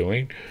what they're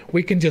doing.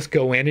 We can just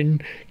go in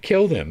and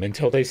kill them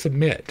until they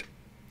submit.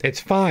 It's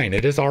fine.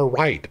 It is our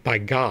right by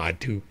God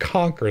to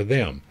conquer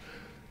them.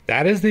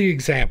 That is the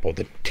example,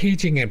 the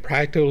teaching and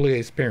practical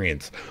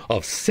experience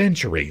of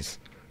centuries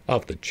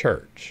of the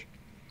Church.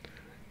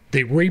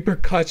 The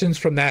repercussions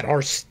from that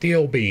are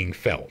still being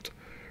felt,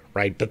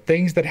 right? The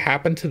things that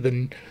happened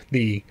to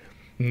the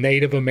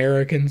Native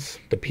Americans,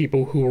 the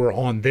people who were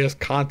on this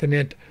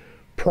continent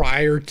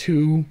prior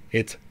to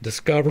its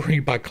discovery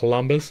by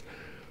Columbus,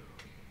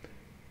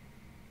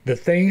 the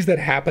things that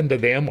happened to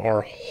them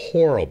are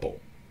horrible.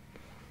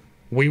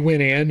 We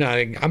went in,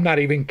 I'm not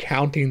even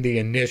counting the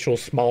initial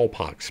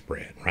smallpox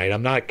spread, right?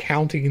 I'm not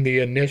counting the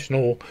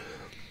initial,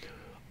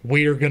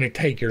 we're going to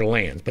take your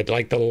lands, but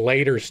like the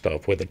later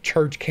stuff where the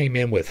Church came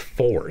in with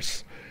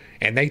force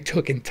and they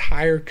took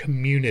entire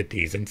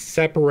communities and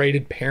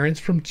separated parents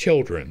from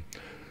children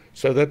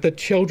so that the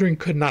children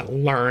could not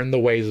learn the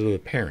ways of the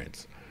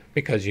parents,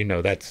 because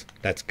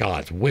that's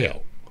God's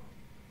will.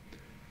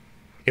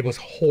 It was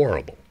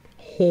horrible.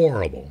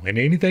 Horrible, and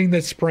anything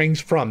that springs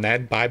from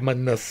that by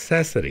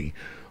necessity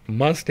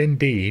must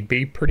indeed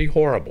be pretty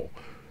horrible.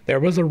 There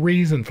was a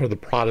reason for the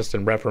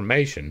Protestant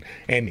Reformation,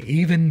 and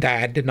even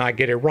that did not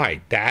get it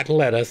right. That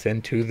led us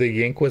into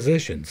the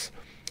Inquisitions,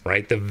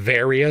 right? The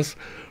various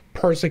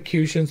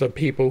persecutions of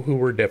people who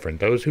were different,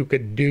 those who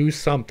could do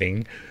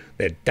something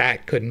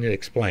that couldn't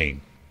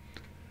explain.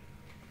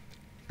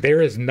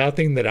 There is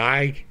nothing that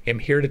I am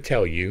here to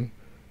tell you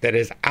that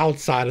is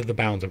outside of the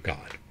bounds of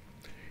God.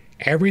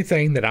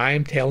 Everything that I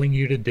am telling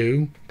you to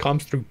do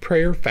comes through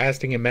prayer,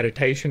 fasting, and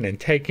meditation, and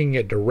taking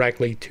it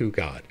directly to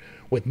God,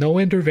 with no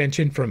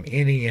intervention from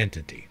any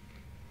entity.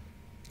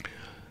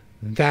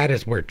 That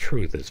is where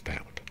truth is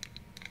found.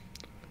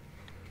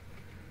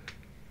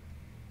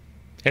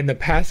 In the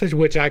passage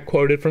which I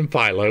quoted from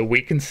Philo,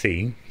 we can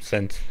see,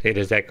 since it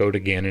is echoed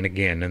again and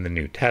again in the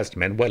New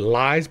Testament, what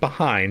lies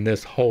behind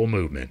this whole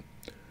movement.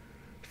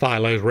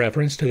 Philo's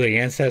reference to the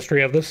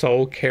ancestry of the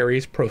soul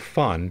carries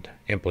profound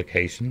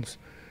implications.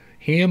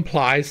 He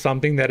implies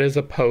something that is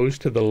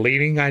opposed to the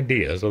leading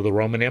ideas of the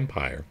Roman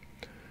Empire.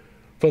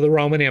 For the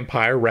Roman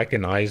Empire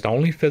recognized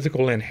only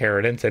physical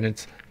inheritance in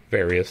its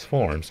various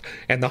forms,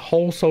 and the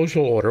whole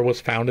social order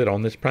was founded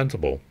on this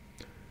principle.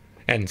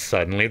 And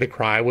suddenly the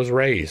cry was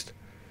raised,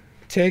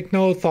 "Take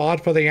no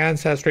thought for the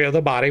ancestry of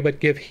the body, but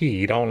give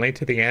heed only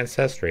to the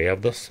ancestry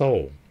of the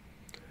soul."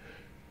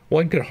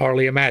 One could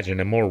hardly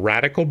imagine a more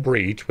radical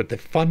breach with the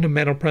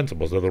fundamental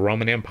principles of the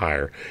Roman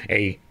Empire,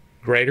 a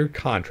greater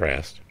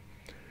contrast.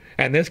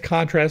 And this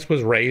contrast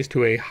was raised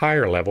to a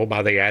higher level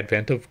by the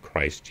advent of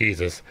Christ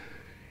Jesus.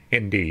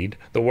 Indeed,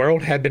 the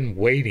world had been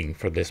waiting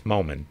for this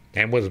moment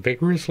and was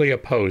vigorously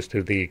opposed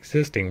to the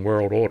existing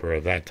world order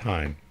of that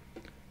time.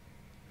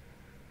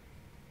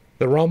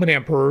 The Roman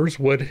emperors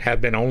would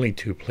have been only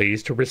too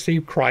pleased to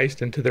receive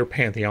Christ into their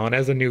pantheon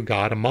as a new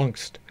god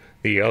amongst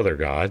the other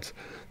gods,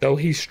 though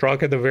he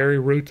struck at the very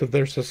roots of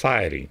their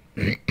society.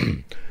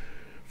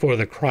 For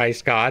the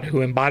Christ God,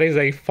 who embodies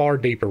a far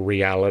deeper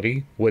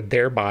reality, would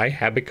thereby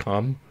have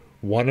become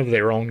one of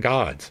their own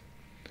gods.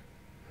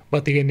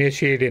 But the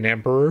initiated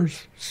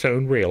emperors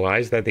soon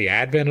realized that the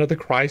advent of the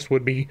Christ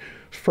would be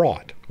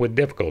fraught with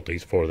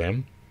difficulties for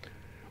them.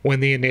 When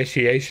the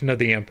initiation of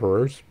the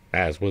emperors,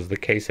 as was the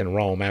case in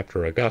Rome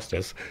after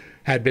Augustus,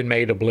 had been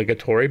made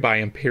obligatory by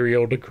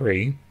imperial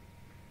decree,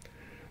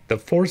 The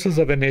forces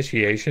of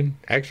initiation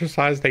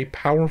exercised a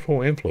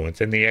powerful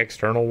influence in the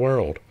external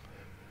world.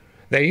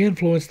 They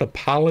influenced the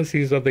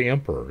policies of the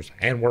emperors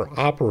and were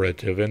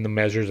operative in the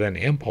measures and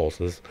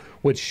impulses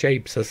which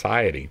shaped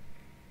society.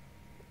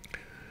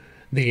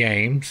 The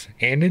aims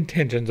and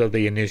intentions of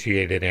the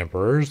initiated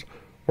emperors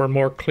were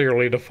more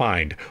clearly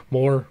defined,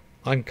 more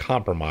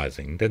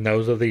uncompromising than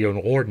those of the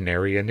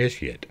ordinary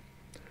initiate.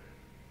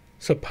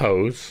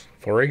 Suppose,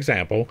 for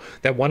example,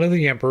 that one of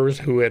the emperors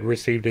who had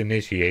received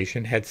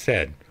initiation had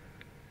said,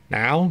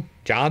 "Now,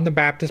 John the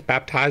Baptist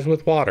baptized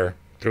with water.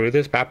 Through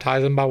this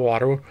baptism by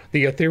water,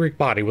 the etheric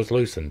body was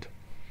loosened."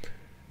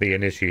 The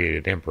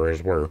initiated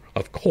emperors were,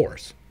 of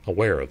course,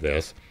 aware of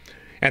this,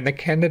 and the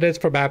candidates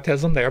for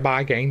baptism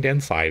thereby gained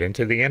insight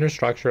into the inner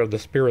structure of the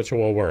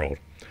spiritual world.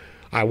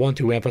 I want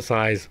to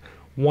emphasize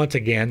once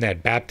again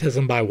that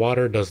baptism by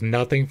water does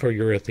nothing for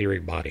your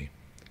etheric body.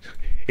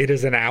 It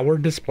is an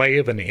outward display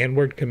of an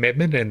inward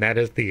commitment, and that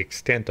is the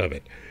extent of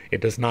it. It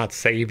does not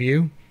save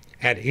you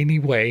at any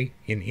way,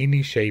 in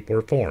any shape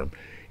or form.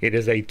 It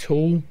is a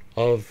tool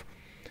of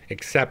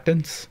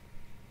acceptance,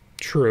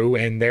 true,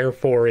 and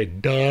therefore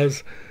it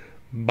does,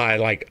 by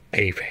like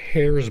a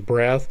hair's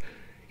breadth,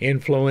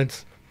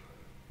 influence,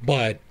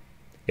 but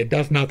it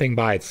does nothing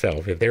by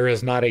itself. If there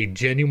is not a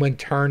genuine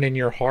turn in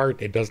your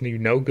heart, it does you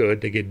no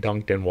good to get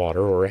dunked in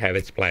water or have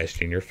it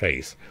splashed in your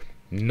face.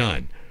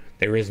 None.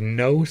 There is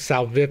no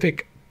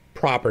salvific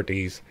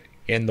properties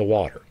in the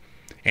water,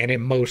 and it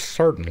most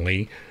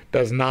certainly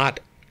does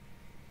not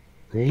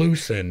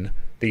loosen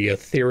the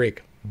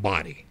etheric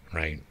body,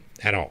 right,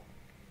 at all.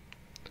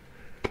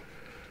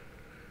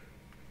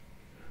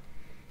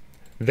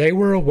 They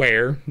were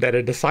aware that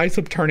a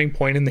decisive turning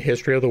point in the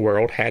history of the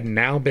world had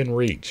now been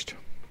reached.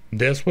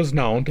 This was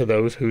known to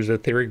those whose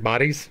etheric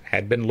bodies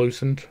had been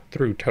loosened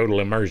through total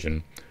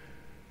immersion.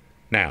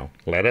 Now,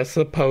 let us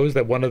suppose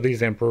that one of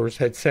these emperors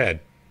had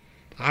said,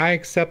 "I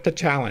accept the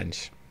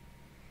challenge."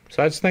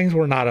 Such things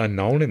were not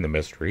unknown in the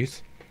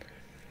mysteries.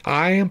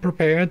 "I am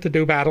prepared to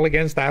do battle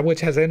against that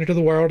which has entered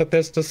the world at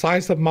this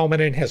decisive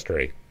moment in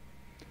history."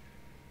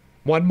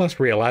 One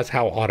must realize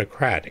how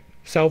autocratic,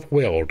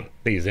 self-willed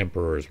these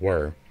emperors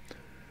were.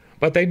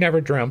 But they never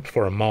dreamt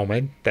for a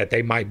moment that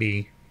they might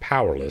be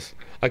powerless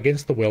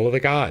against the will of the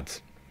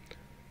gods.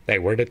 They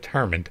were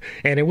determined,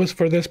 and it was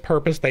for this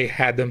purpose they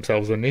had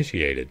themselves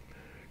initiated,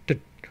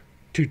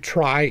 to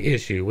try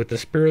issue with the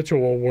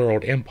spiritual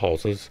world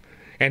impulses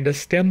and to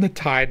stem the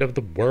tide of the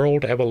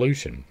world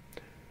evolution.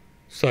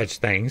 Such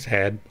things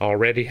had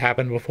already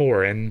happened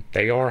before, and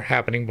they are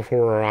happening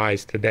before our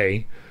eyes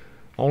today.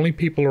 Only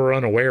people are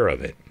unaware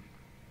of it.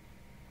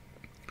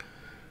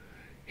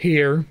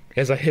 Here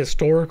is a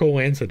historical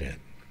incident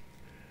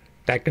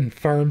that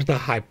confirms the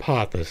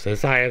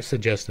hypothesis I have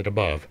suggested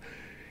above.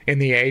 In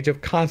the age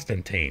of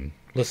Constantine,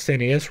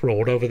 Licinius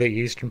ruled over the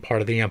eastern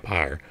part of the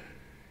empire.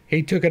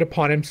 He took it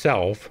upon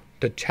himself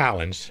to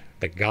challenge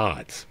the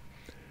gods.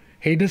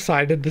 He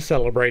decided to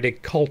celebrate a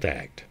cult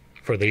act,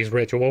 for these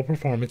ritual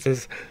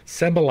performances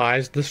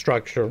symbolized the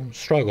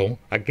struggle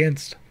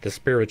against the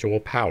spiritual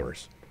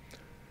powers.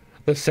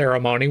 The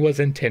ceremony was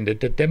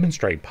intended to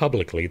demonstrate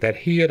publicly that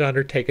he had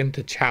undertaken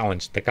to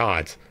challenge the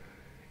gods.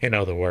 In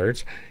other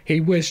words, he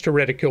wished to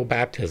ridicule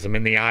baptism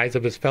in the eyes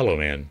of his fellow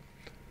men,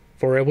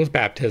 for it was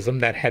baptism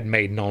that had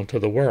made known to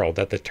the world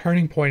that the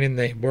turning point in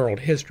the world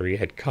history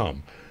had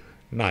come.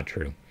 Not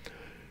true.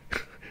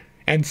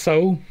 And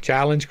so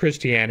challenge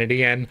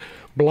Christianity and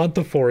blunt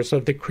the force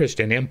of the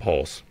Christian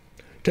impulse.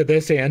 To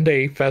this end,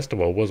 a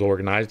festival was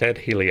organized at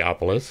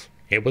Heliopolis.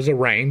 It was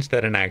arranged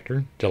that an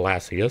actor,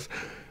 Gelasius,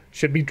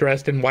 should be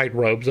dressed in white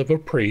robes of a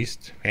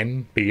priest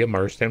and be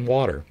immersed in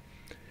water.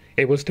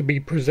 It was to be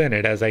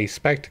presented as a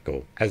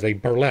spectacle, as a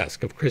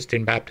burlesque of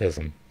Christian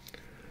baptism.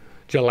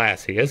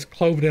 Gelasius,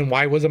 clothed in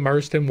white, was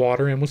immersed in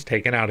water and was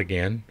taken out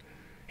again.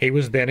 He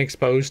was then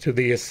exposed to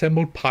the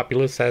assembled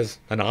populace as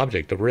an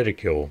object of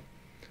ridicule.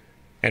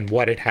 And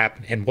what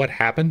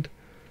happened?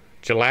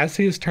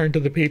 Gelasius turned to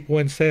the people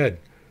and said,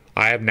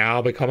 "I have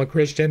now become a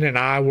Christian, and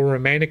I will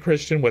remain a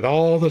Christian with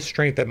all the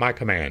strength at my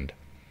command."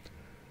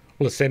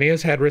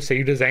 Licinius had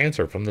received his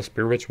answer from the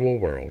spiritual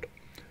world.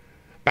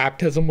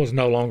 Baptism was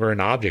no longer an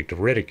object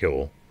of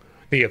ridicule.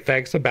 The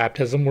effects of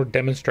baptism were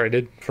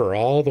demonstrated for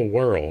all the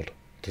world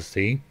to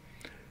see.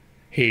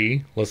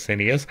 He,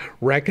 Licinius,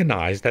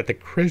 recognized that the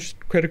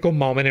critical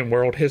moment in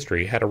world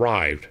history had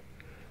arrived.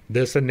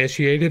 This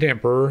initiated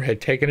emperor had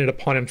taken it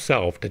upon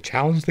himself to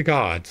challenge the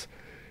gods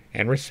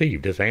and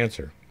received his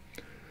answer.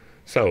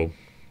 So,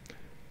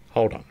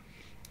 hold on.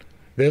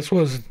 This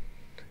was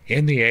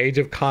in the age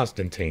of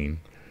Constantine.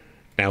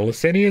 Now,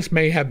 Licinius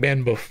may have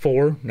been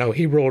before. No,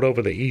 he ruled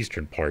over the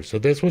eastern part. So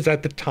this was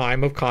at the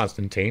time of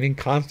Constantine, and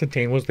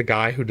Constantine was the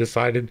guy who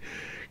decided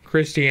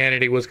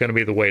Christianity was going to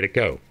be the way to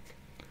go.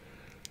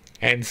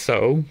 And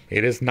so,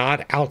 it is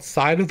not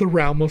outside of the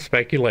realm of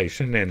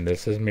speculation, and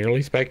this is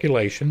merely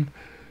speculation,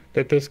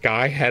 that this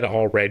guy had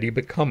already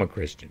become a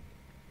Christian.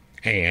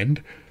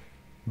 And,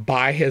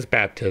 by his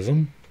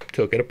baptism,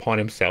 took it upon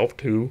himself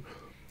to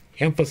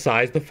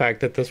emphasize the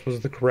fact that this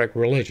was the correct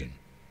religion.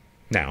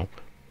 Now,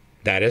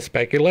 That is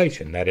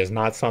speculation. That is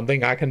not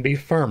something I can be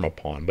firm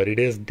upon, but it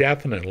is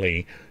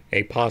definitely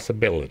a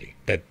possibility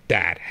that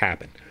that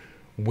happened.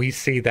 We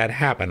see that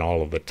happen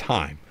all of the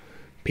time.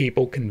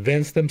 People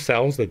convince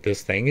themselves that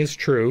this thing is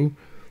true,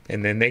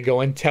 and then they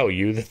go and tell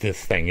you that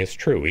this thing is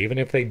true, even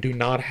if they do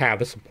not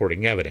have a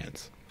supporting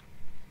evidence.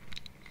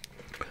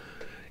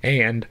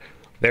 And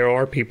there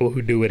are people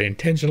who do it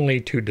intentionally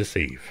to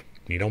deceive.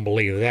 You don't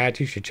believe that?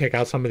 You should check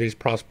out some of these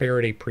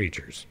prosperity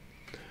preachers.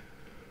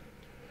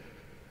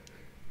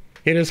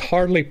 It is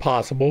hardly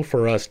possible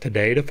for us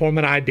today to form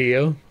an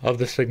idea of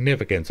the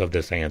significance of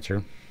this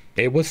answer.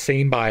 It was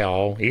seen by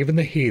all, even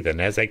the heathen,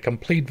 as a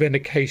complete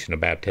vindication of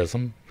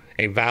baptism,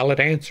 a valid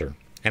answer,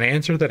 an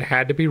answer that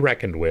had to be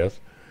reckoned with,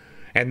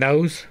 and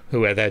those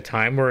who at that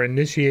time were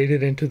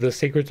initiated into the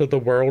secrets of the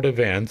world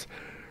events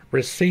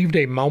received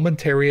a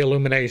momentary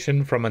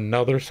illumination from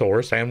another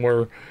source and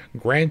were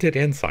granted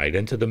insight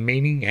into the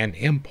meaning and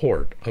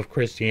import of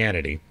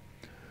Christianity.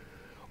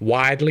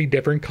 Widely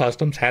different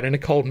customs had an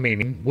occult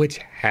meaning,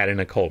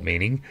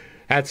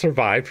 had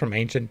survived from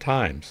ancient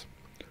times.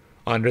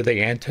 Under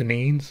the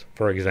Antonines,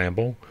 for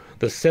example,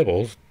 the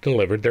Sibyls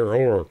delivered their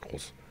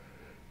oracles.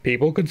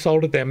 People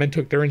consulted them and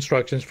took their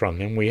instructions from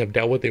them. We have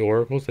dealt with the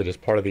oracles. It is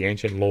part of the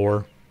ancient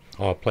lore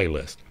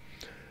playlist.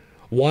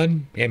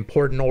 One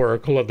important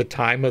oracle of the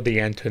time of the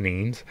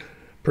Antonines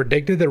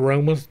predicted that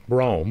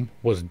Rome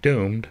was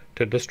doomed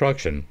to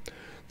destruction,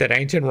 that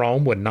ancient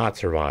Rome would not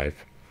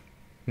survive.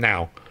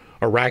 Now,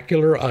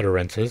 oracular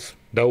utterances,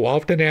 though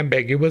often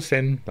ambiguous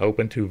and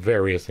open to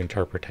various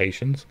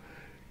interpretations,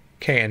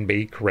 can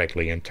be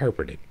correctly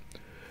interpreted.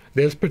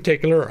 This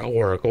particular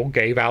oracle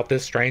gave out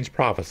this strange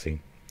prophecy.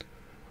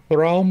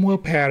 Rome will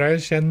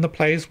perish, and the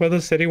place where the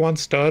city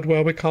once stood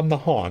will become the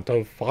haunt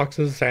of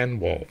foxes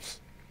and wolves.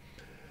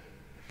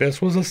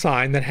 This was a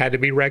sign that had to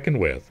be reckoned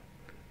with.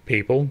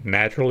 People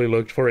naturally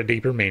looked for a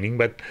deeper meaning,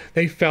 but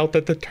they felt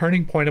that the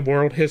turning point of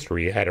world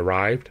history had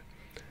arrived.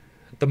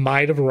 The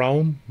might of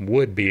Rome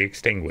would be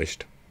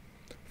extinguished.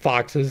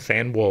 Foxes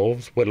and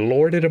wolves would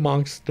lord it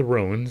amongst the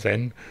ruins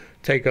and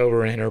take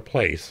over in her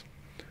place.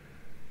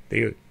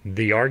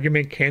 The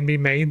argument can be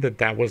made that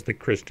that was the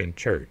Christian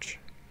church,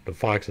 the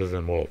foxes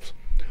and wolves.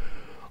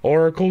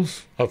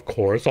 Oracles, of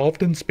course,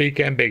 often speak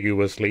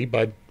ambiguously,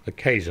 but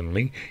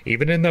occasionally,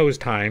 even in those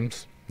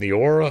times, the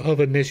aura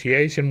of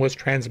initiation was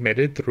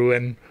transmitted through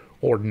an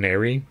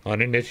ordinary,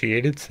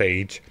 uninitiated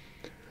sage,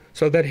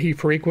 so that he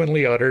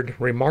frequently uttered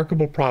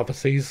remarkable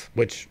prophecies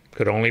which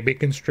could only be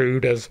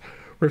construed as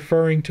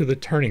referring to the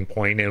turning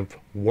point of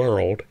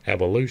world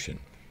evolution.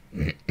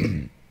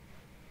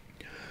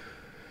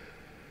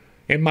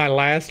 In my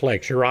last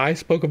lecture, I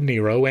spoke of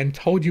Nero and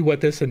told you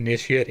what this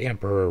initiate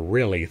emperor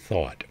really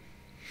thought.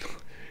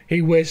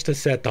 He wished to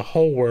set the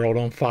whole world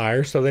on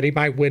fire so that he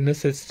might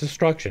witness its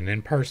destruction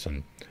in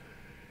person.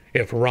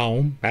 If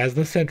Rome, as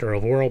the center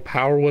of world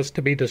power, was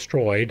to be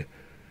destroyed,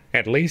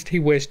 at least he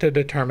wished to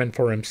determine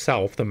for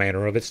himself the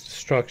manner of its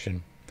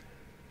destruction.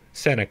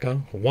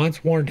 Seneca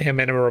once warned him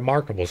in a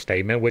remarkable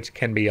statement which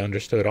can be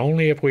understood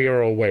only if we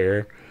are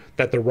aware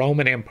that the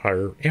Roman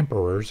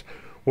emperors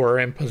were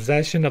in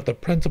possession of the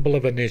principle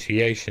of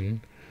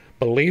initiation,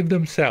 believed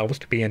themselves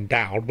to be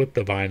endowed with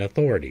divine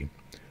authority,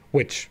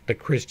 which the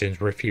Christians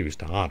refused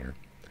to honor.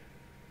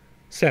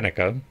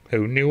 Seneca,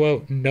 who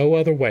knew no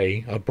other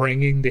way of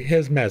bringing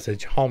his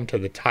message home to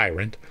the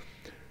tyrant,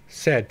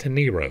 said to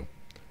Nero,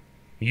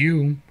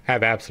 "You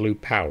have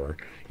absolute power.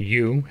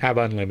 You have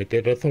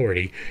unlimited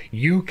authority.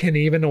 You can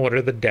even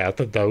order the death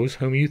of those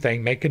whom you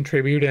think may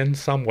contribute in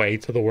some way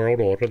to the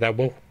world order that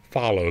will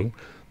follow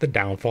the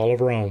downfall of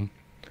Rome.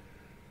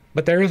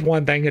 But there is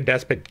one thing a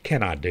despot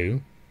cannot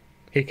do.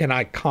 He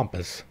cannot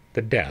compass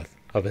the death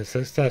of his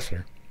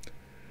successor."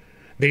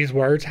 These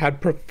words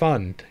had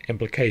profound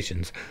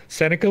implications.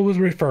 Seneca was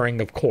referring,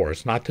 of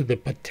course, not to the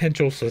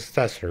potential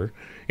successor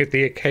if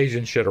the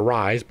occasion should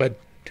arise, but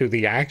to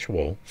the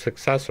actual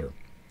successor.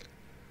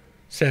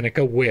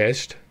 Seneca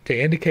wished to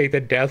indicate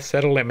that death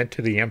set a limit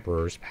to the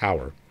emperor's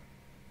power.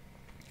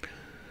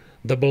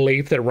 The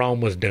belief that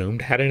Rome was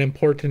doomed had an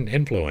important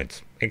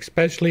influence,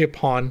 especially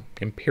upon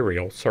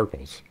imperial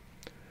circles.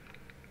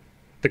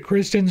 The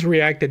Christians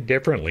reacted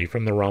differently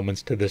from the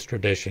Romans to this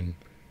tradition.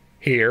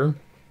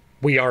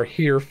 We are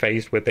here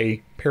faced with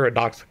a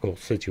paradoxical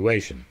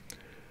situation.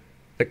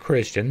 The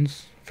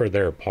Christians, for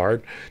their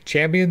part,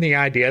 championed the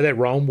idea that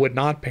Rome would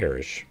not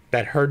perish,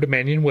 that her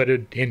dominion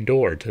would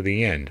endure to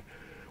the end,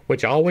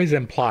 which always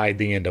implied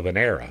the end of an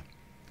era.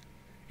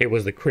 It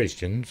was the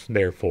Christians,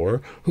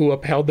 therefore, who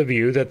upheld the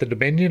view that the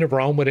dominion of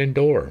Rome would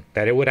endure,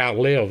 that it would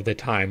outlive the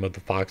time of the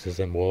foxes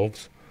and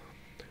wolves.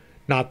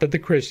 Not that the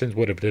Christians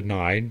would have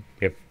denied,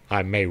 if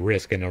I may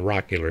risk an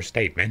oracular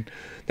statement,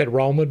 that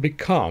Rome would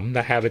become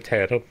the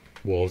habitat of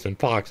wolves and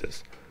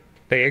foxes.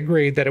 They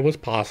agreed that it was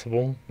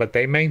possible, but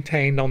they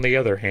maintained, on the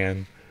other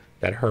hand,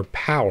 that her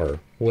power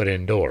would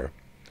endure.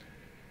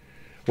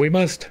 We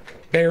must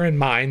bear in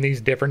mind these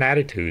different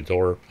attitudes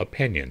or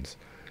opinions.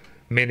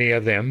 Many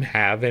of them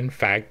have, in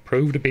fact,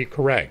 proved to be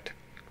correct.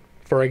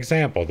 For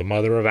example, the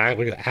mother of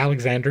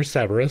Alexander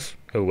Severus,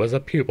 who was a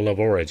pupil of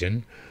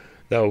Origen,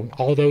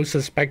 although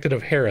suspected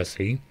of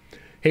heresy,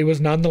 he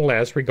was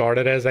nonetheless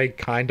regarded as a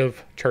kind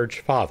of church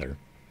father.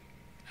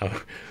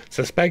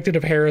 Suspected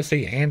of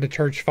heresy and a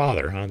church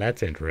father. Oh,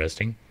 that's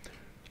interesting.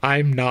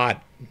 I'm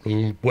not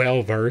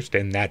well versed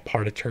in that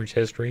part of church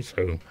history,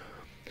 so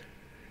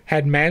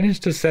had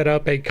managed to set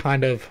up a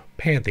kind of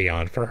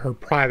pantheon for her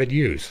private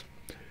use.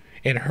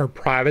 In her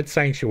private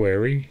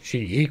sanctuary,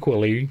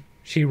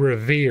 she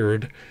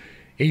revered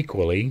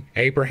equally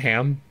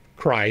Abraham,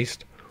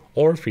 Christ,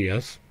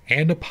 Orpheus,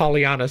 and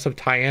Apollonius of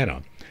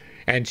Tyana,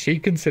 and she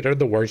considered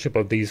the worship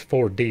of these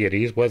four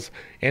deities was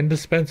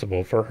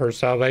indispensable for her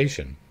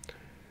salvation.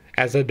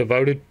 As a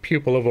devoted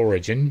pupil of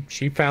Origen,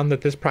 she found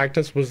that this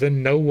practice was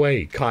in no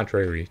way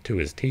contrary to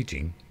his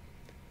teaching.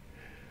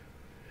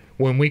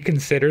 When we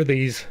consider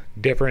these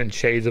different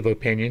shades of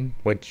opinion,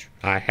 which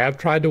I have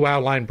tried to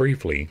outline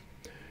briefly,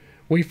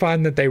 we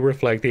find that they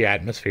reflect the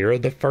atmosphere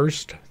of the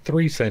first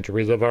 3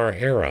 centuries of our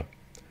era.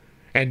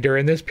 And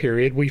during this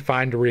period, we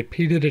find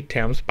repeated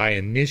attempts by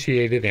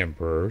initiated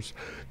emperors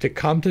to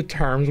come to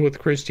terms with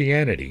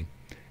Christianity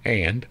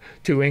and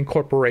to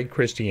incorporate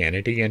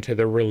Christianity into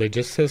their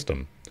religious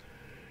system.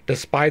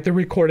 Despite the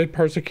recorded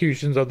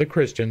persecutions of the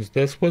Christians,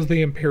 this was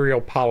the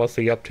imperial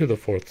policy up to the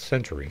 4th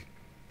century.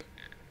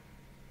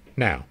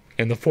 Now,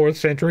 in the 4th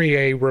century,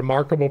 a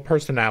remarkable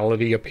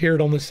personality appeared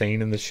on the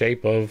scene in the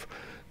shape of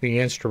the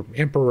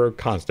Emperor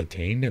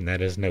Constantine, and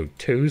that is note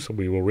 2, so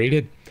we will read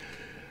it.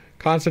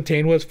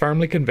 Constantine was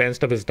firmly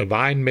convinced of his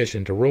divine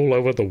mission to rule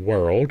over the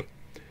world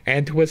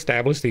and to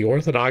establish the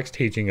orthodox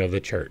teaching of the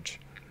Church.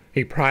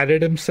 He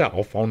prided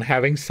himself on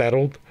having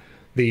settled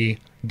the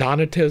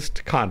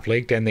Donatist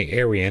conflict and the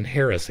Arian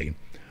heresy.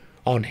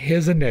 On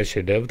his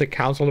initiative, the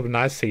Council of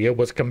Nicaea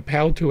was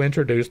compelled to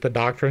introduce the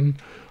doctrine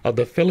of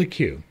the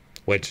Filioque,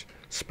 which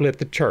split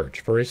the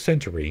Church for a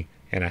century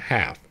and a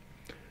half.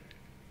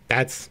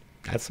 That's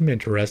some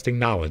interesting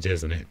knowledge,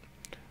 isn't it?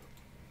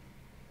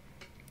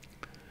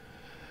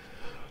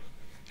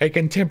 A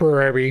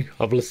contemporary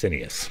of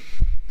Licinius.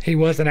 He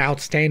was an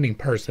outstanding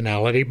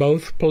personality,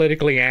 both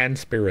politically and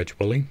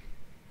spiritually.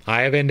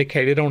 I have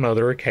indicated on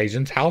other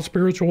occasions how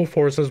spiritual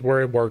forces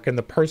were at work in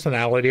the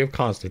personality of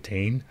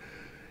Constantine,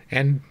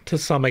 and to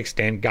some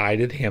extent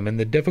guided him in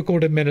the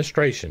difficult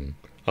administration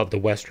of the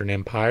Western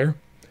Empire.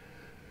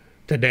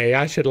 Today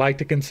I should like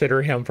to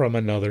consider him from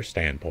another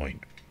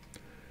standpoint.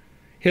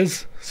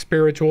 His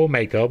spiritual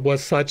makeup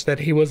was such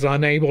that he was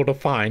unable to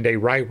find a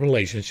right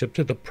relationship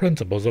to the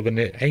principles of an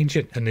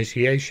ancient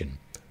initiation.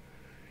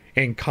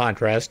 In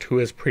contrast to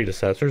his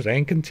predecessors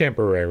and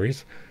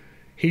contemporaries,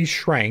 he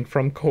shrank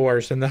from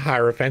coercing the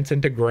Hierophants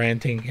into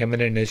granting him an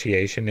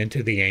initiation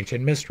into the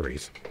ancient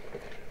mysteries.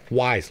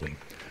 Wisely,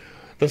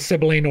 the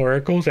Sibylline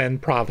oracles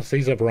and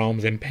prophecies of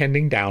Rome's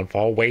impending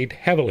downfall weighed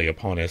heavily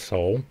upon his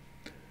soul.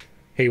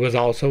 He was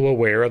also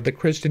aware of the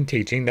Christian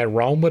teaching that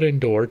Rome would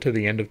endure to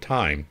the end of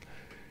time.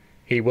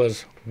 He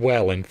was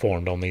well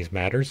informed on these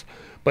matters,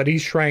 but he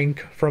shrank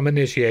from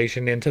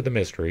initiation into the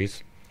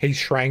mysteries. He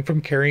shrank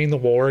from carrying the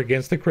war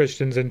against the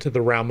Christians into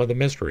the realm of the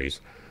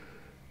mysteries.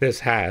 This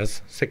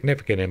has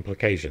significant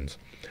implications.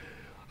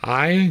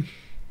 I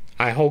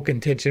hold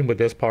contention with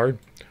this part,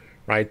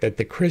 right, that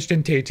the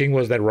Christian teaching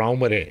was that Rome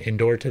would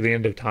endure to the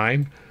end of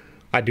time.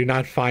 I do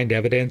not find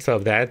evidence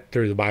of that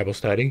through the Bible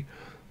study.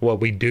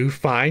 What we do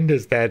find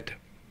is that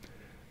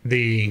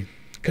the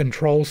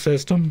control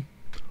system,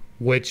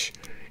 which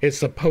is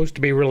supposed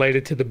to be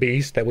related to the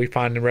beast that we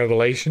find in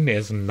Revelation,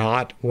 is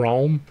not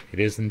Rome. It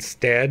is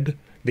instead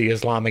the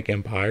Islamic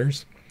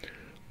empires.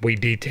 We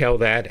detail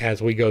that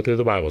as we go through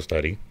the Bible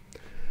study.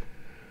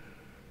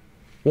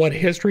 What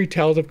history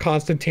tells of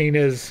Constantine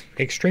is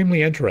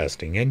extremely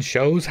interesting and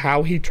shows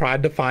how he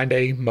tried to find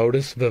a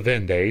modus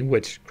vivendi,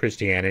 which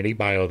Christianity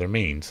by other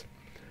means.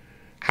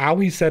 How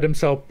he set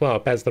himself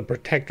up as the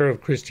protector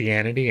of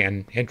Christianity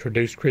and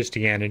introduced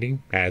Christianity,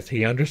 as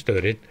he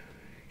understood it,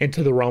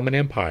 into the Roman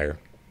Empire.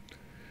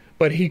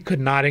 But he could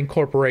not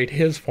incorporate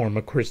his form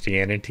of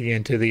Christianity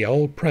into the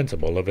old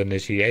principle of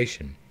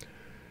initiation.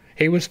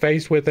 He was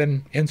faced with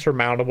an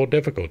insurmountable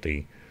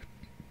difficulty,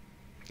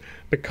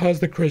 because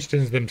the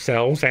Christians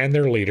themselves and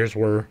their leaders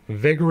were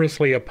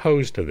vigorously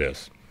opposed to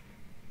this.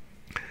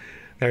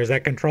 There's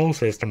that control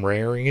system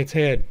rearing its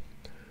head.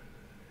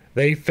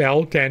 They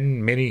felt,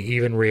 and many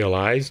even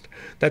realized,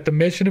 that the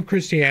mission of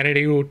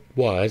Christianity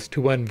was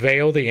to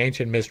unveil the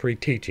ancient mystery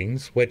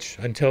teachings, which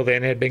until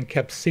then had been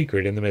kept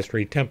secret in the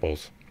mystery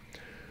temples.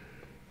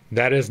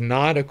 That is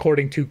not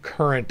according to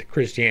current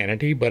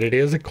Christianity, but it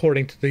is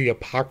according to the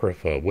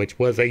Apocrypha, which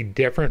was a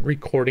different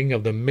recording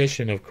of the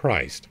mission of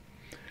Christ.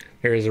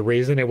 There is a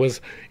reason it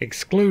was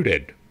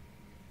excluded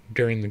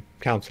during the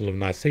Council of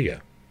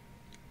Nicaea.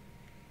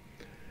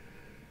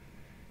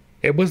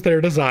 It was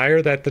their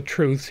desire that the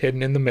truths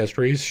hidden in the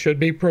mysteries should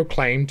be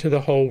proclaimed to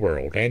the whole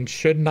world and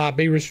should not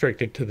be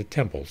restricted to the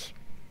temples.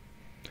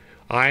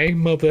 I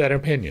am of that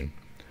opinion.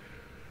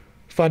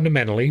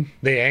 Fundamentally,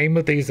 the aim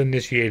of these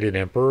initiated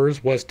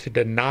emperors was to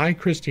deny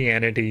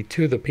Christianity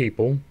to the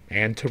people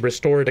and to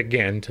restore it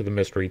again to the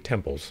mystery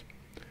temples.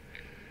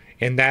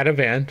 In that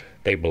event,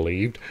 they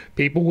believed,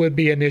 people would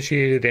be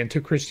initiated into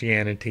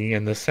Christianity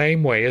in the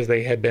same way as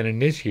they had been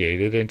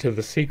initiated into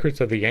the secrets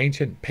of the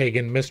ancient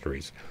pagan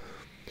mysteries.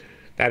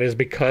 That is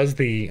because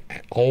the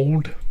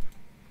old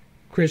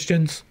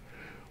Christians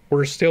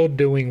were still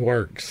doing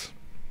works.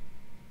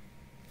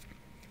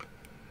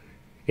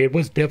 It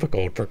was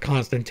difficult for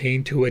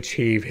Constantine to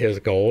achieve his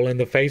goal in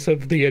the face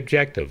of the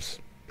objectives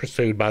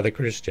pursued by the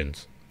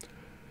Christians.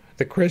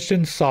 The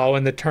Christians saw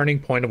in the turning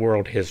point of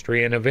world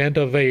history an event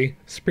of a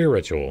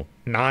spiritual,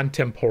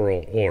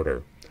 non-temporal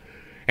order,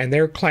 and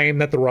their claim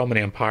that the Roman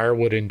Empire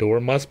would endure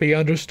must be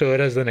understood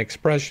as an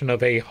expression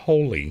of a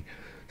holy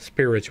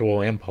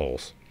spiritual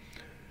impulse.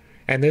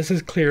 And this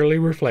is clearly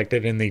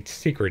reflected in the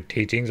secret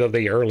teachings of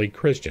the early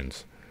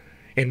Christians.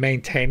 In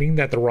maintaining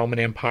that the Roman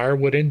Empire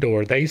would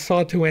endure, they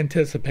sought to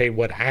anticipate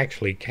what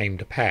actually came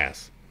to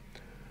pass.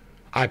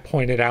 I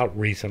pointed out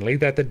recently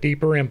that the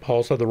deeper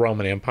impulse of the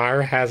Roman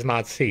Empire has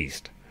not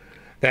ceased,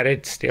 that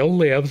it still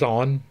lives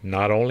on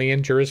not only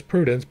in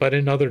jurisprudence but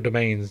in other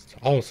domains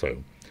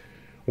also,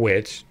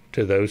 which,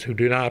 to those who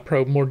do not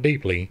probe more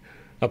deeply,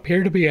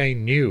 appear to be a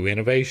new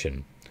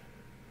innovation.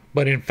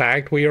 But in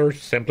fact, we are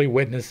simply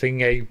witnessing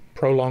a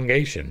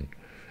prolongation,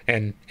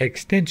 an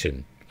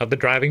extension of the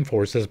driving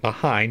forces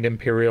behind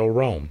Imperial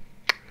Rome.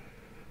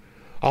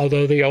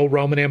 Although the old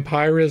Roman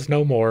Empire is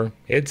no more,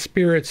 its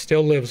spirit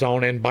still lives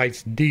on and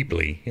bites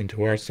deeply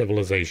into our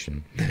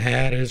civilization.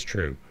 That is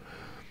true.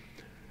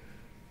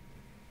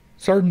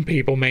 Certain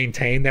people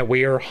maintain that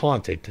we are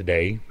haunted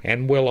today,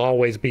 and will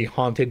always be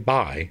haunted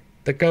by,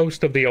 the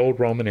ghost of the old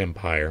Roman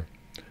Empire.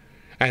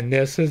 And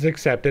this is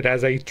accepted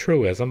as a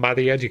truism by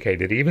the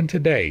educated even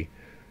today,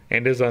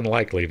 and is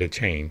unlikely to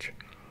change.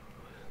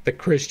 The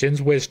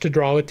Christians wish to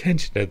draw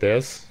attention to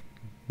this,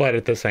 but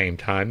at the same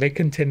time they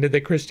contended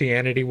that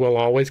Christianity will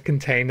always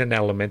contain an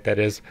element that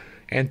is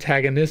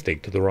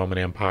antagonistic to the Roman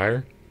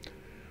Empire.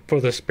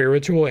 For the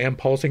spiritual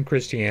impulse in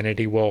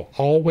Christianity will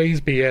always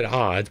be at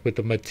odds with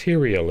the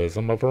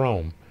materialism of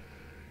Rome,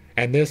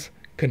 and this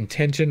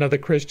contention of the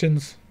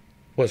Christians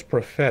was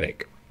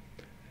prophetic.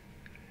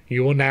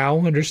 You will now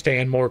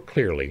understand more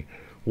clearly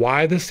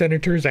why the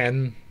senators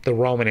and the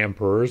Roman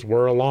emperors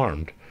were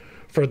alarmed,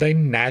 for they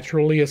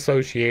naturally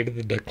associated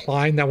the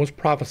decline that was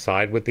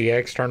prophesied with the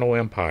external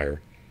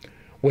empire,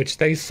 which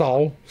they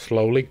saw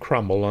slowly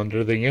crumble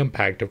under the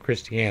impact of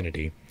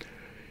Christianity.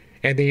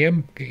 And the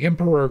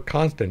Emperor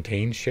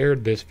Constantine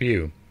shared this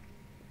view.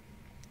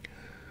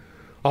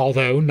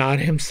 Although not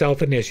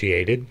himself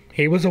initiated,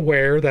 he was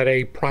aware that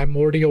a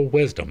primordial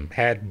wisdom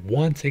had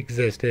once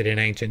existed in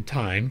ancient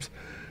times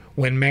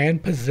when man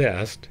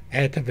possessed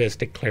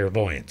atavistic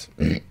clairvoyance.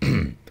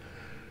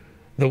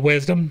 The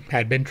wisdom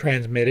had been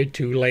transmitted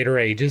to later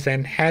ages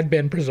and had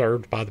been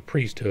preserved by the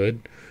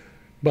priesthood,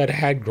 but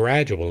had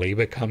gradually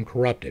become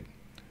corrupted.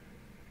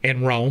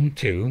 In Rome,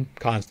 too,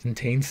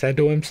 Constantine said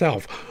to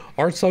himself,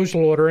 our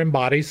social order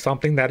embodies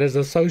something that is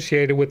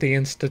associated with the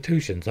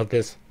institutions of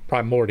this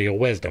primordial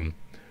wisdom,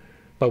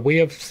 but we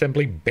have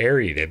simply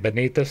buried it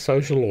beneath the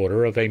social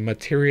order of a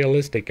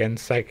materialistic and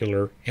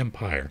secular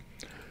empire.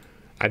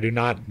 I do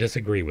not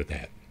disagree with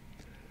that.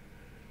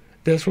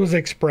 This was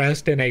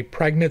expressed in a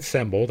pregnant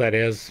symbol that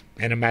is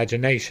an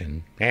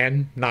imagination,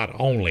 and not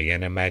only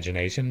an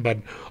imagination, but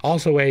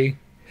also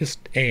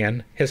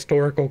an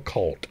historical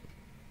cult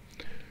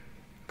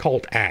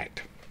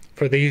act.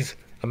 For these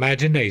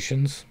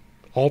imaginations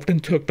often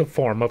took the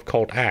form of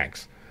cult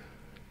acts.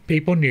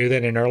 People knew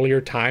that in earlier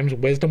times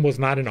wisdom was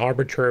not an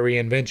arbitrary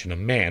invention of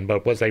man,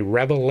 but was a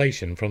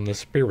revelation from the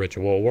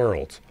spiritual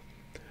worlds.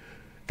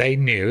 They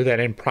knew that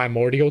in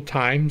primordial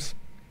times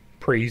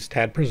priests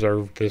had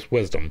preserved this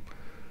wisdom,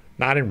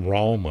 not in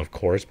Rome, of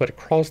course, but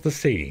across the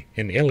sea,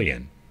 in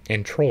Ilion,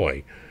 in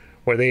Troy,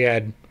 where they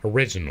had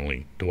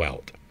originally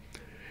dwelt.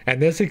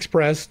 And this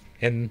expressed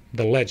in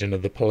the legend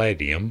of the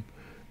Palladium,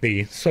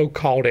 the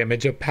so-called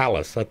image of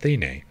Pallas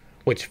Athene,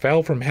 which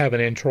fell from heaven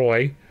in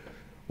Troy,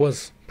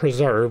 was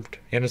preserved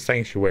in a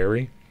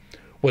sanctuary,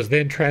 was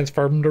then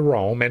transferred to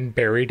Rome and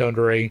buried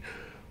under a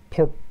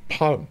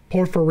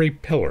porphyry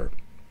pillar.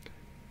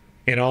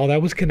 In all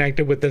that was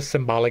connected with this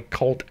symbolic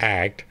cult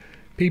act,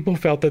 people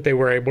felt that they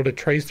were able to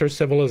trace their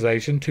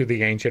civilization to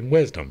the ancient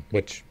wisdom,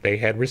 which they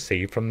had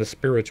received from the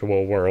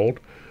spiritual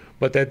world,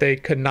 but that they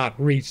could not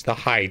reach the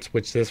heights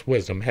which this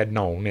wisdom had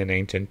known in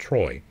ancient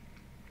Troy.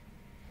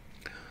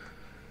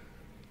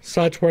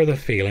 Such were the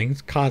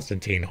feelings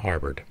Constantine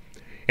harbored,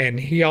 and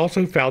he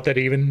also felt that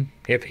even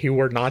if he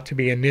were not to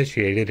be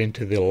initiated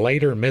into the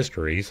later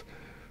mysteries,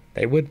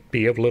 they would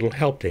be of little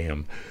help to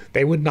him.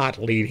 They would not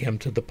lead him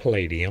to the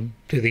Palladium,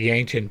 to the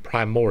ancient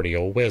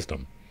primordial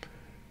wisdom.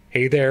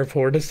 He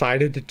therefore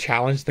decided to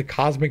challenge the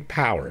cosmic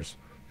powers,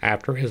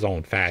 after his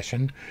own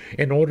fashion,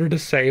 in order to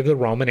save the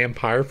Roman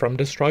Empire from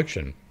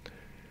destruction.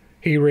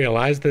 He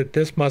realized that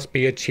this must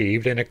be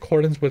achieved in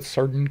accordance with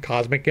certain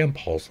cosmic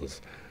impulses,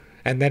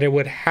 and that it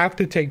would have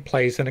to take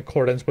place in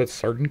accordance with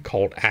certain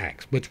cult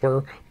acts, which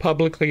were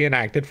publicly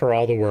enacted for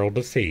all the world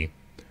to see.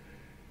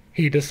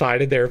 He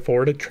decided,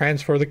 therefore, to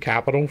transfer the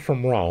capital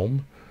from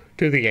Rome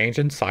to the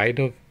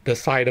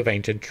site of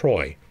ancient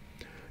Troy,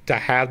 to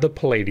have the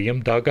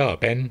Palladium dug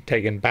up and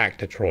taken back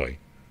to Troy.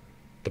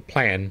 The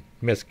plan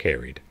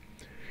miscarried.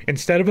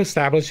 Instead of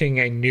establishing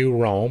a new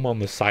Rome on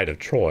the site of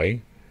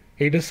Troy,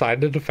 he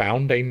decided to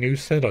found a new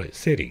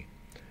city,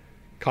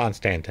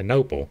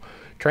 Constantinople,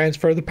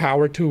 transfer the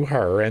power to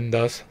her, and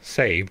thus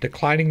save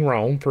declining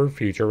Rome for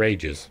future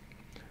ages.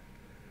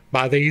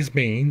 By these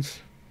means,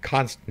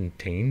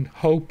 Constantine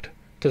hoped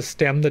to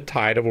stem the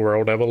tide of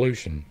world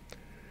evolution.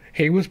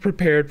 He was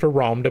prepared for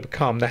Rome to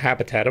become the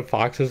habitat of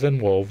foxes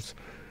and wolves,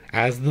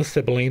 as the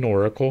Sibylline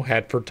oracle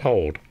had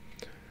foretold.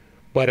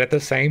 But at the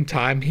same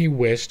time he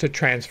wished to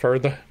transfer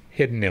the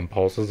hidden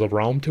impulses of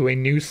Rome to a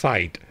new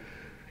site,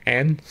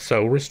 and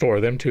so restore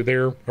them to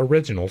their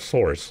original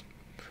source.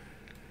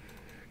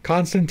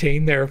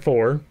 Constantine,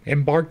 therefore,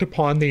 embarked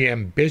upon the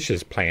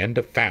ambitious plan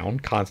to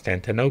found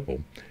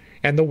Constantinople,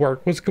 and the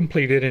work was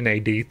completed in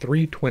AD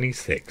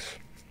 326.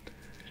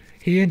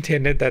 He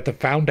intended that the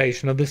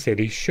foundation of the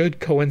city should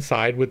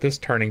coincide with this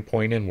turning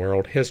point in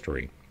world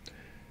history.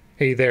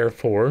 He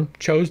therefore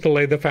chose to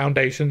lay the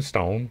foundation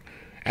stone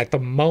at the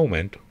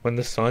moment when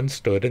the sun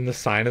stood in the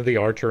sign of the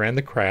archer and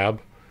the crab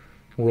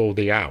ruled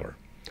the hour.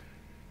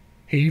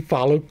 He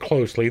followed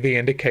closely the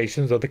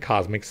indications of the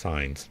cosmic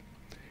signs.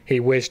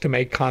 He wished to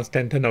make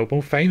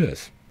Constantinople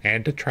famous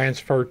and to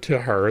transfer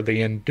to her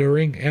the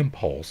enduring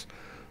impulse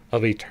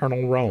of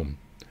eternal Rome.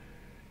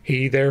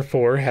 He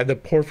therefore had the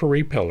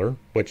porphyry pillar,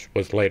 which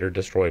was later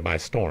destroyed by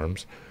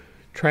storms,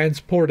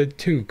 transported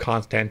to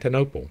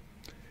Constantinople.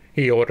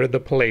 He ordered the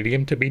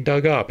Palladium to be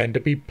dug up and to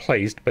be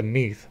placed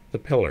beneath the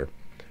pillar.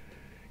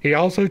 He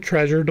also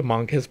treasured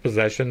among his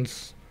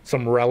possessions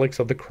some relics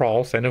of the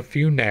cross and a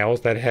few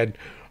nails that had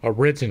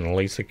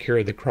originally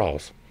secured the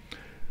cross.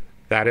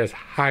 That is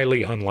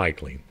highly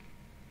unlikely.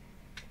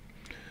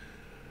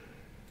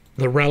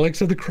 The relics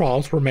of the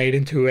cross were made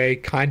into a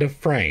kind of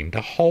frame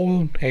to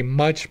hold a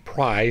much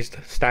prized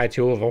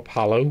statue of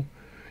Apollo,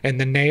 and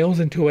the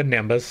nails into a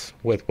nimbus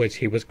with which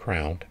he was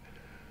crowned.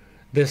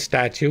 This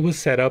statue was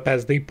set up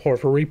as the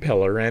porphyry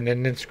pillar, and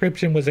an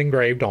inscription was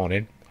engraved on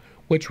it,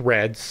 which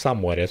read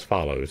somewhat as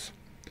follows: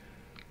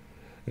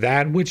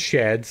 "That which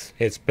sheds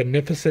its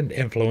beneficent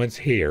influence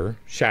here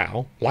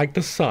shall, like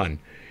the sun,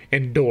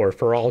 endure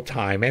for all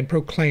time and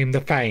proclaim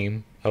the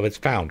fame of its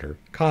founder,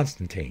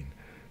 Constantine,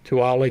 to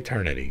all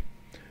eternity."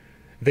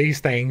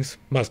 These things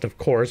must, of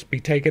course, be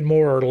taken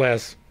more or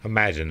less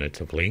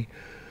imaginatively,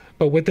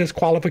 but with this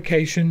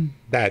qualification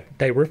that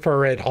they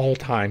refer at all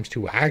times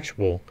to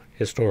actual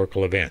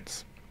historical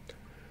events.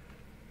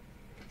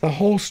 The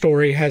whole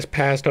story has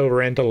passed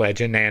over into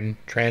legend and,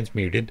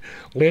 transmuted,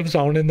 lives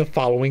on in the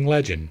following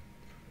legend.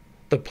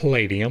 The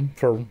Palladium,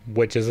 for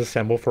which is a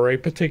symbol for a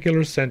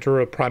particular center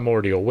of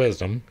primordial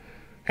wisdom,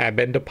 had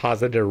been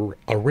deposited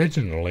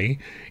originally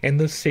in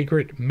the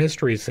secret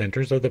mystery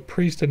centers of the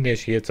priest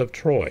initiates of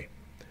Troy.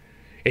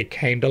 It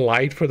came to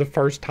light for the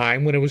first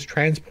time when it was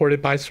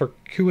transported by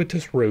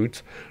circuitous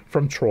routes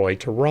from Troy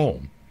to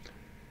Rome,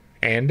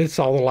 and it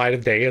saw the light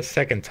of day a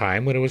second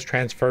time when it was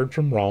transferred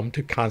from Rome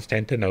to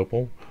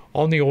Constantinople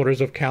on the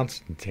orders of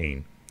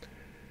Constantine.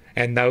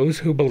 And those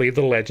who believe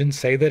the legend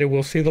say that it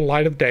will see the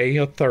light of day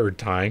a third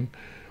time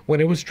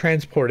when it was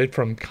transported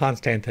from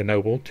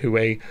Constantinople to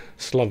a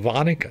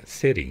Slavonic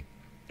city.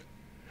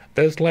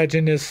 This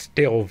legend is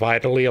still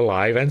vitally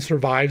alive and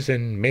survives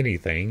in many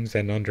things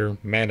and under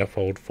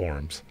manifold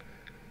forms.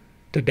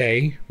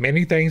 Today,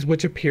 many things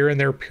which appear in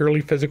their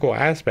purely physical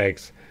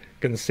aspects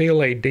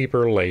conceal a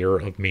deeper layer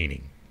of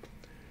meaning.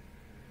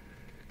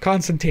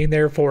 Constantine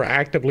therefore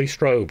actively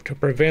strove to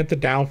prevent the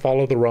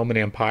downfall of the Roman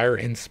Empire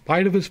in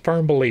spite of his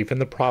firm belief in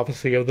the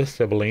prophecy of the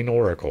Sibylline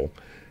oracle.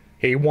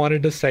 He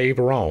wanted to save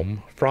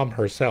Rome from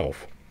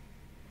herself.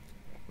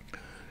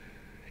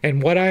 In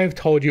what I have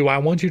told you, I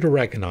want you to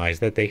recognize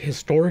that the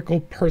historical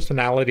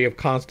personality of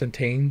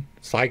Constantine,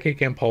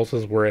 psychic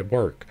impulses were at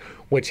work,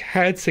 which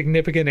had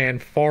significant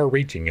and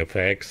far-reaching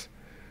effects.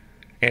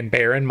 And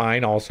bear in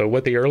mind also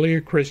what the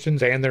earlier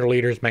Christians and their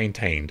leaders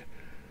maintained.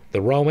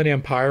 The Roman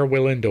Empire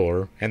will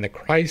endure, and the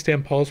Christ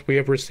impulse we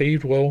have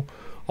received will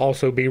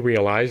also be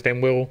realized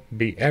and will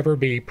ever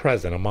be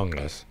present among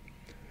us.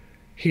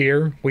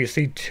 Here we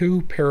see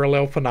two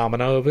parallel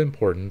phenomena of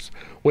importance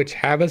which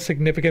have a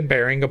significant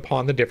bearing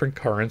upon the different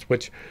currents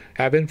which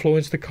have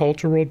influenced the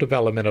cultural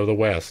development of the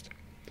West.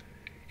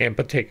 In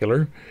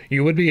particular,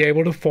 you would be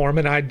able to form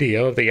an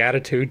idea of the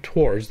attitude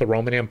towards the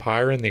Roman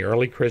Empire in the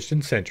early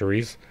Christian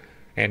centuries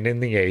and in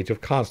the age of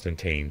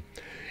Constantine,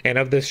 and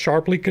of the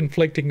sharply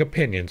conflicting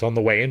opinions on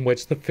the way in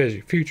which the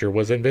future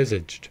was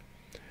envisaged.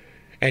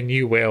 And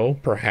you will,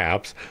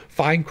 perhaps,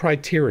 find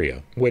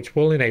criteria which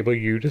will enable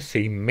you to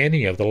see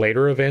many of the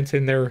later events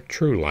in their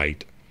true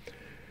light.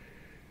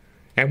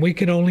 And we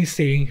can only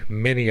see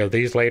many of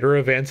these later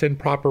events in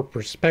proper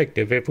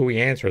perspective if we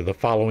answer the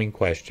following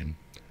question: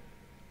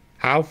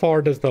 How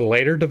far does the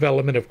later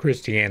development of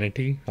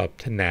Christianity, up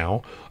to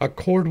now,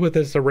 accord with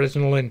its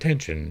original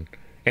intention,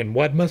 and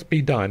what must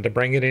be done to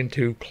bring it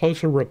into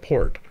closer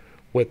rapport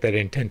with that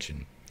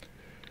intention?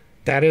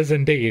 That is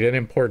indeed an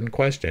important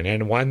question,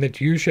 and one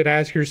that you should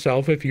ask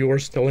yourself if you are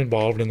still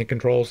involved in the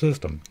control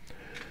system.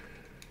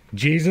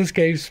 Jesus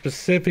gave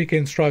specific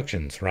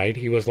instructions, right?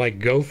 He was like,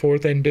 go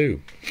forth and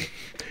do.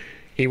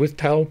 He was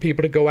telling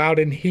people to go out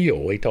and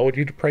heal. He told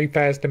you to pray,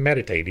 fast, and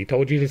meditate. He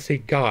told you to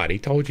seek God. He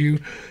told you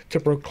to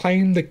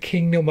proclaim the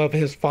kingdom of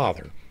his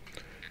Father.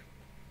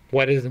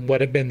 What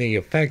have been the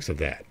effects of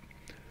that?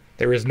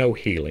 There is no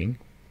healing,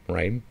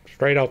 right?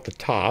 Straight off the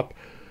top,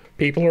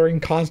 people are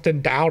in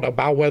constant doubt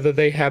about whether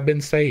they have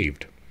been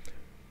saved.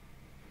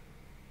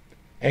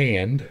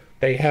 And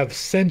they have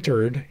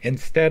centered,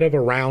 instead of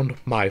around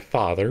my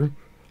Father,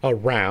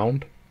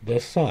 around the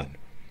Son.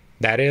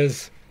 That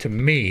is, to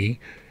me,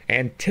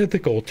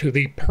 antithetical to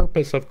the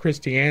purpose of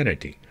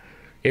Christianity.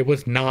 It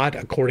was not,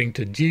 according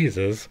to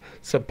Jesus,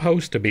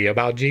 supposed to be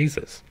about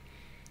Jesus.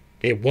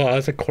 It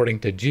was,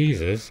 according to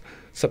Jesus,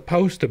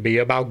 supposed to be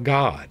about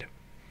God.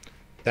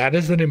 That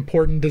is an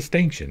important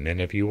distinction, and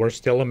if you are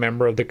still a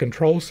member of the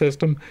control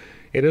system,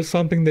 it is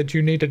something that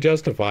you need to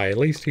justify, at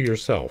least to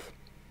yourself.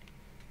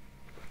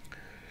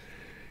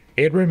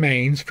 It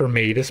remains for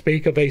me to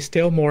speak of a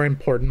still more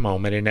important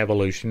moment in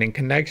evolution in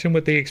connection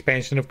with the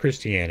expansion of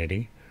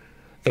Christianity,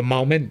 the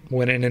moment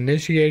when an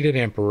initiated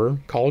emperor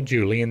called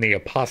Julian the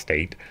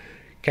Apostate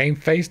came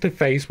face to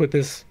face with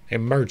this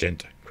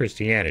emergent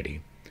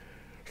Christianity.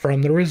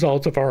 From the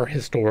results of our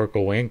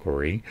historical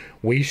inquiry,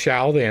 we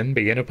shall then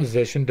be in a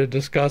position to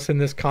discuss in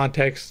this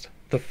context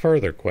the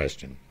further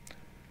question.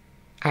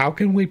 How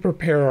can we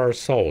prepare our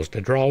souls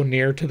to draw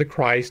near to the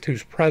Christ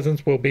whose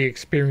presence will be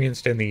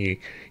experienced in the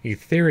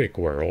etheric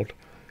world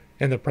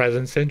in the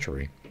present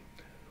century?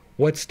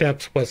 What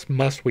steps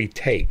must we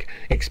take,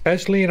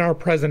 especially in our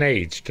present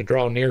age, to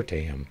draw near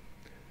to him?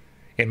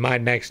 In my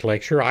next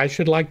lecture, I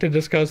should like to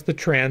discuss the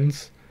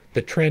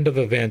trend of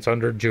events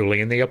under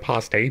Julian the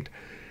Apostate,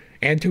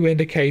 and to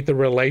indicate the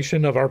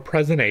relation of our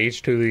present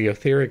age to the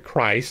etheric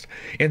Christ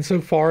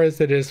insofar as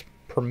it is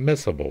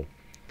permissible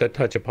to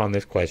touch upon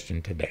this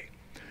question today.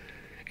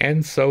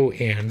 And so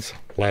ends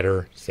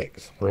Lecture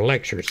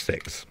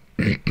 6.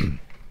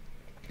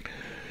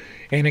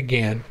 And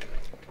again,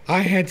 I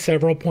had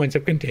several points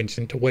of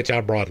contention to which I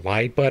brought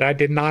light, but I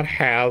did not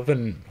have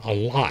a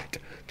lot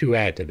to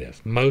add to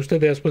this. Most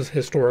of this was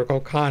historical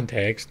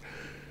context,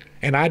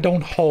 and I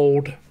don't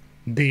hold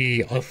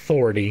the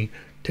authority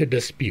to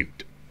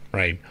dispute,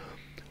 right?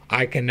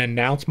 I can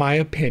announce my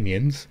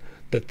opinions,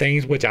 the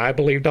things which I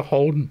believe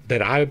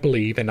that I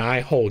believe and I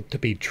hold to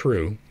be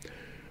true,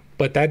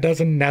 but that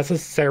doesn't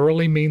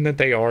necessarily mean that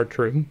they are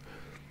true.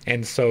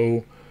 And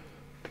so,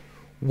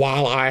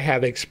 while I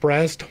have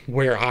expressed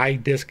where I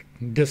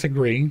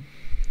disagree,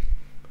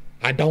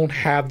 I don't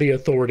have the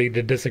authority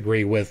to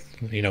disagree with,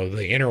 the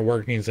inner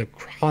workings of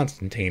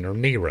Constantine or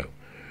Nero.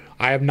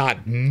 I have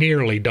not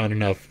nearly done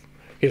enough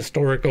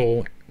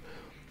historical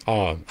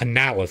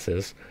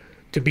analysis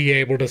to be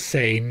able to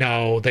say,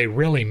 no, they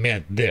really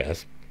meant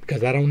this,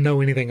 because I don't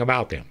know anything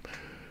about them.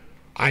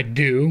 I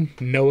do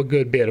know a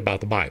good bit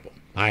about the Bible.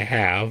 I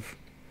have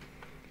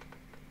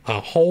a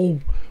whole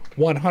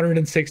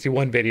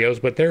 161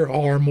 videos, but there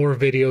are more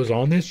videos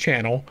on this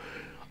channel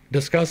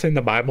discussing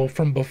the Bible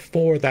from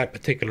before that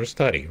particular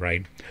study,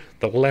 right?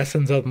 The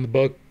lessons of the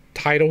book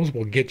titles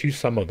will get you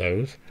some of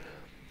those.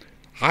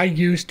 I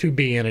used to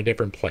be in a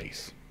different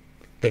place.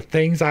 The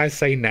things I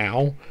say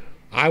now,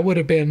 I would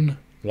have been,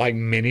 like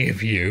many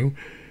of you,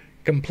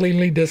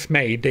 completely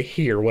dismayed to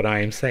hear what I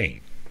am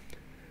saying.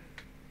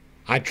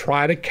 I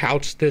try to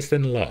couch this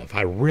in love.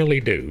 I really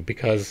do,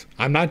 because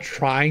I'm not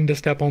trying to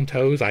step on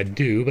toes. I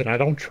do, but I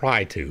don't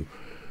try to.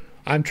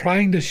 I'm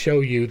trying to show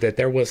you that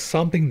there was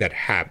something that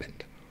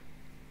happened.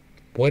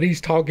 What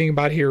he's talking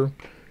about here,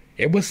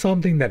 it was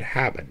something that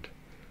happened.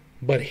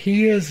 But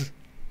he is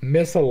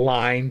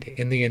misaligned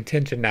in the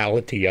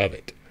intentionality of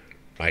it,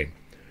 right?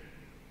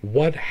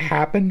 What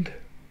happened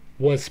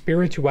was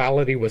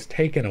spirituality was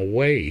taken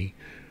away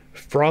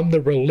from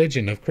the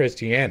religion of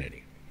Christianity.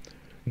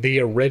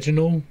 The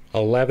original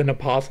 11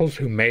 apostles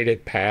who made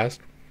it past,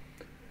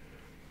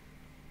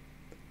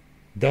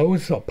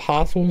 those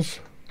apostles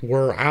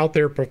were out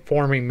there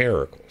performing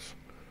miracles.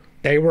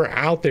 They were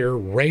out there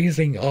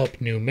raising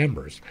up new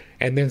members.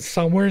 And then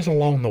somewhere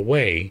along the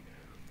way,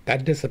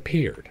 that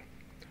disappeared.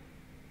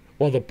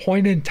 Well, the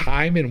point in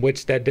time in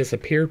which that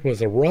disappeared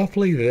was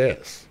roughly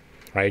this,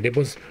 right? It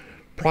was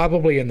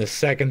probably in the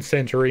 2nd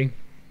century,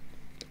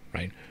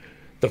 right?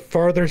 The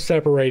further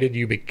separated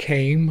you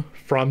became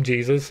from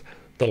Jesus,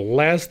 the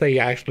less they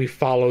actually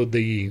followed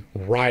the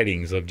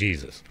writings of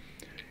Jesus.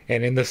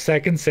 And in the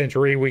 2nd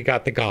century, we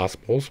got the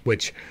Gospels,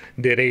 which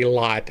did a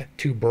lot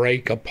to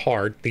break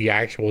apart the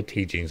actual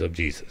teachings of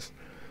Jesus.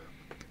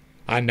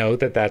 I know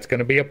that that's going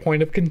to be a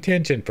point of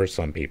contention for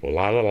some people.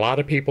 A lot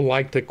of people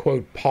like to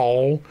quote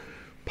Paul.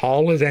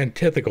 Paul is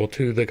antithetical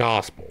to the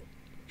Gospel.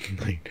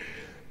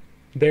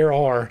 There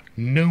are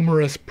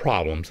numerous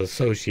problems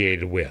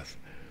associated with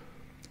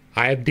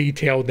I have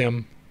detailed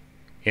them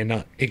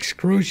in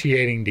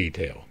excruciating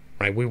detail,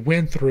 right? We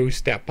went through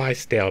step by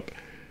step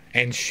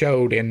and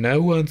showed in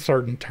no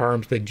uncertain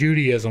terms that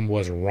Judaism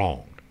was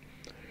wrong.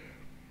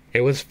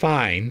 It was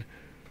fine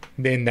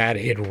in that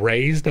it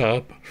raised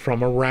up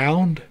from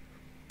around,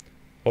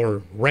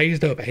 or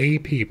raised up a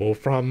people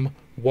from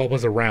what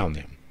was around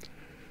them.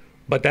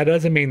 But that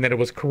doesn't mean that it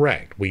was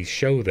correct. We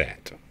show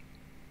that.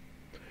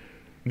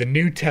 The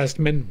New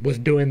Testament was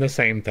doing the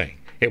same thing.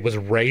 It was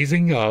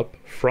raising up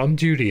from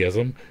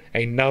Judaism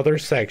another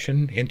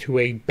section into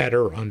a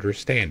better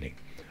understanding.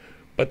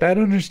 But that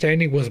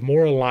understanding was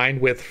more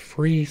aligned with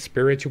free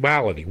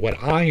spirituality,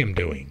 what I am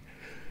doing,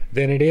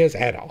 than it is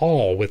at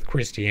all with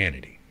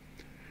Christianity.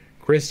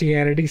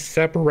 Christianity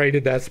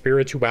separated that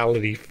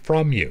spirituality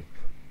from you.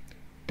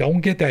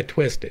 Don't get that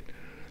twisted.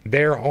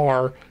 There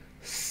are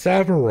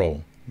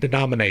several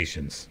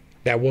denominations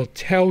that will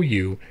tell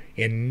you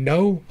in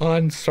no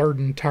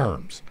uncertain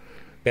terms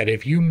that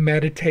if you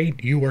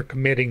meditate, you are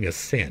committing a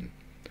sin.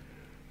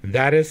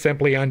 That is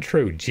simply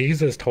untrue.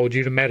 Jesus told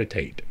you to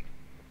meditate.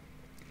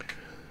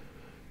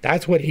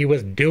 That's what he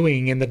was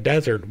doing in the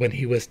desert when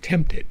he was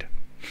tempted.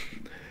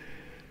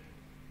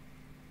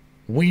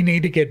 We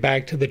need to get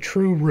back to the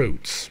true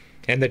roots,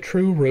 and the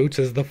true roots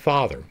is the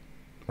Father.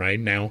 Right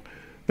now,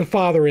 the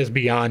Father is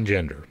beyond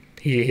gender.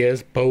 He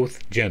is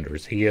both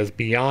genders. He is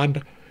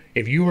beyond.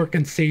 If you are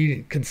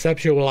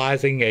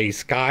conceptualizing a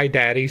sky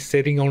daddy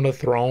sitting on a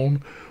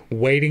throne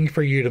waiting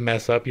for you to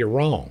mess up, you're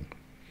wrong.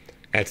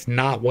 That's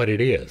not what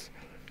it is.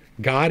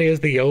 God is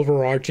the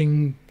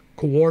overarching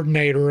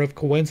coordinator of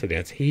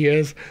coincidence. He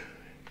is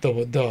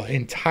the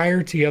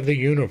entirety of the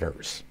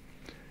universe.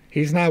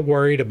 He's not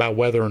worried about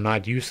whether or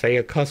not you say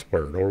a cuss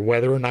word or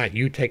whether or not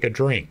you take a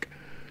drink.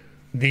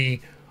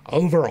 The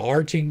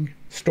overarching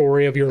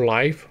story of your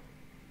life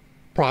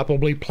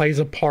probably plays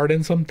a part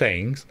in some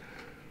things,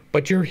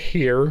 but you're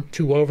here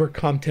to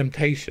overcome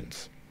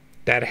temptations.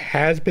 That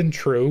has been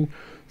true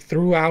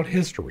throughout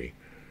history.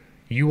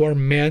 You are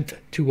meant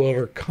to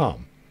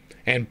overcome.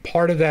 And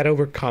part of that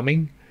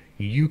overcoming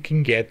you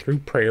can get through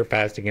prayer,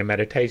 fasting, and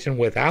meditation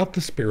without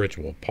the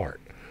spiritual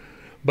part.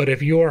 But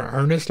if you are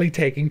earnestly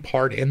taking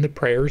part in the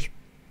prayers,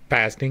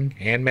 fasting,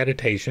 and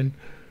meditation,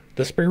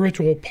 the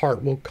spiritual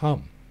part will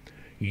come.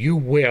 You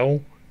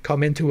will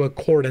come into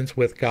accordance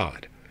with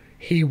God.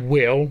 He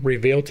will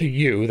reveal to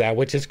you that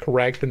which is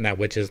correct and that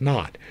which is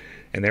not.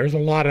 And there's a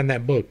lot in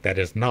that book that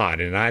is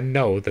not, and I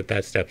know that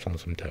that steps on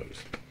some toes.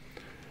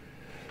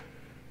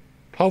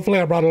 Hopefully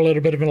I brought a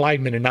little bit of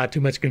enlightenment and not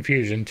too much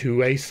confusion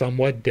to a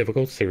somewhat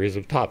difficult series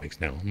of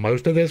topics. Now,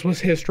 most of this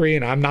was history,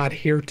 and I'm not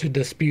here to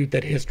dispute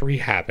that history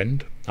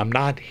happened. I'm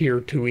not here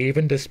to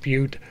even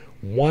dispute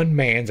one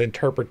man's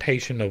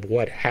interpretation of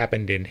what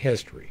happened in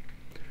history.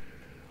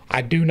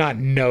 I do not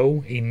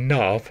know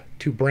enough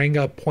to bring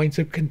up points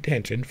of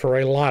contention for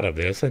a lot of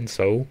this, and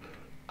so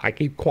I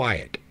keep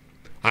quiet.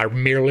 I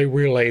merely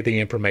relay the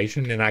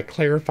information and I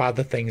clarify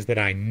the things that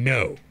I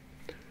know.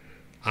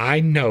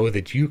 I know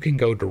that you can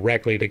go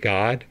directly to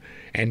God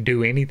and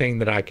do anything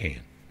that I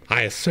can.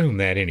 I assume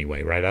that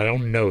anyway, right? I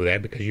don't know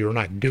that because you're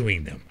not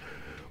doing them.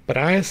 But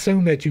I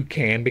assume that you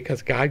can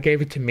because God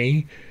gave it to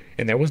me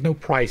and there was no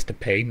price to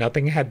pay.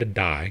 Nothing had to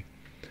die.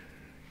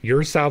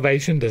 Your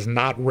salvation does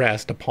not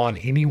rest upon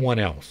anyone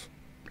else.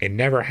 It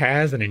never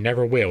has and it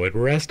never will. It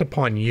rests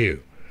upon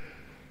you.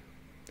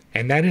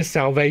 And that is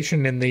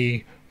salvation in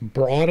the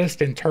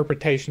broadest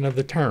interpretation of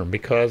the term,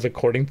 because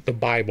according to the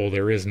Bible,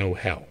 there is no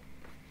hell.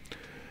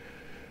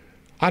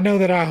 I know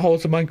that I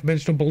hold some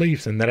unconventional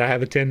beliefs and that I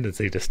have a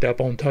tendency to step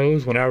on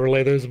toes when I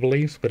relay those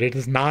beliefs, but it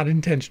is not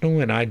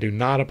intentional and I do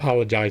not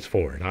apologize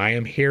for it. I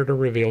am here to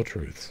reveal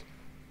truths.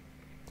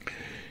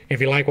 If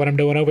you like what I'm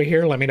doing over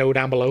here, let me know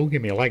down below.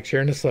 Give me a like,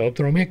 share, and a sub.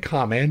 Throw me a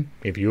comment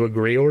if you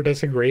agree or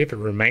disagree. If it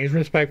remains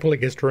respectful, it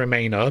gets to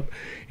remain up.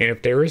 And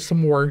if there is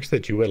some works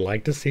that you would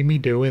like to see me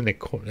do in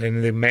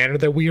the manner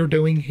that we are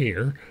doing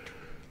here,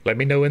 let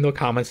me know in the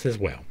comments as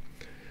well.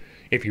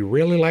 If you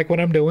really like what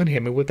I'm doing,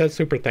 hit me with that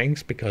super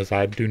thanks, because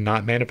I do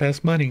not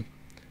manifest money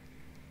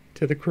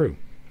to the crew.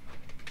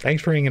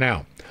 Thanks for hanging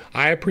out.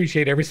 I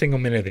appreciate every single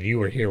minute that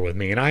you are here with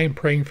me, and I am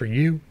praying for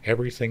you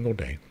every single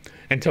day.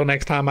 Until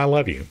next time, I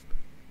love you.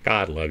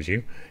 God loves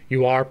you.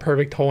 You are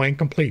perfect, whole, and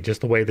complete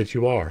just the way that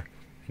you are.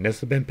 And this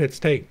has been Pitt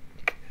State.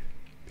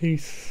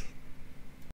 Peace.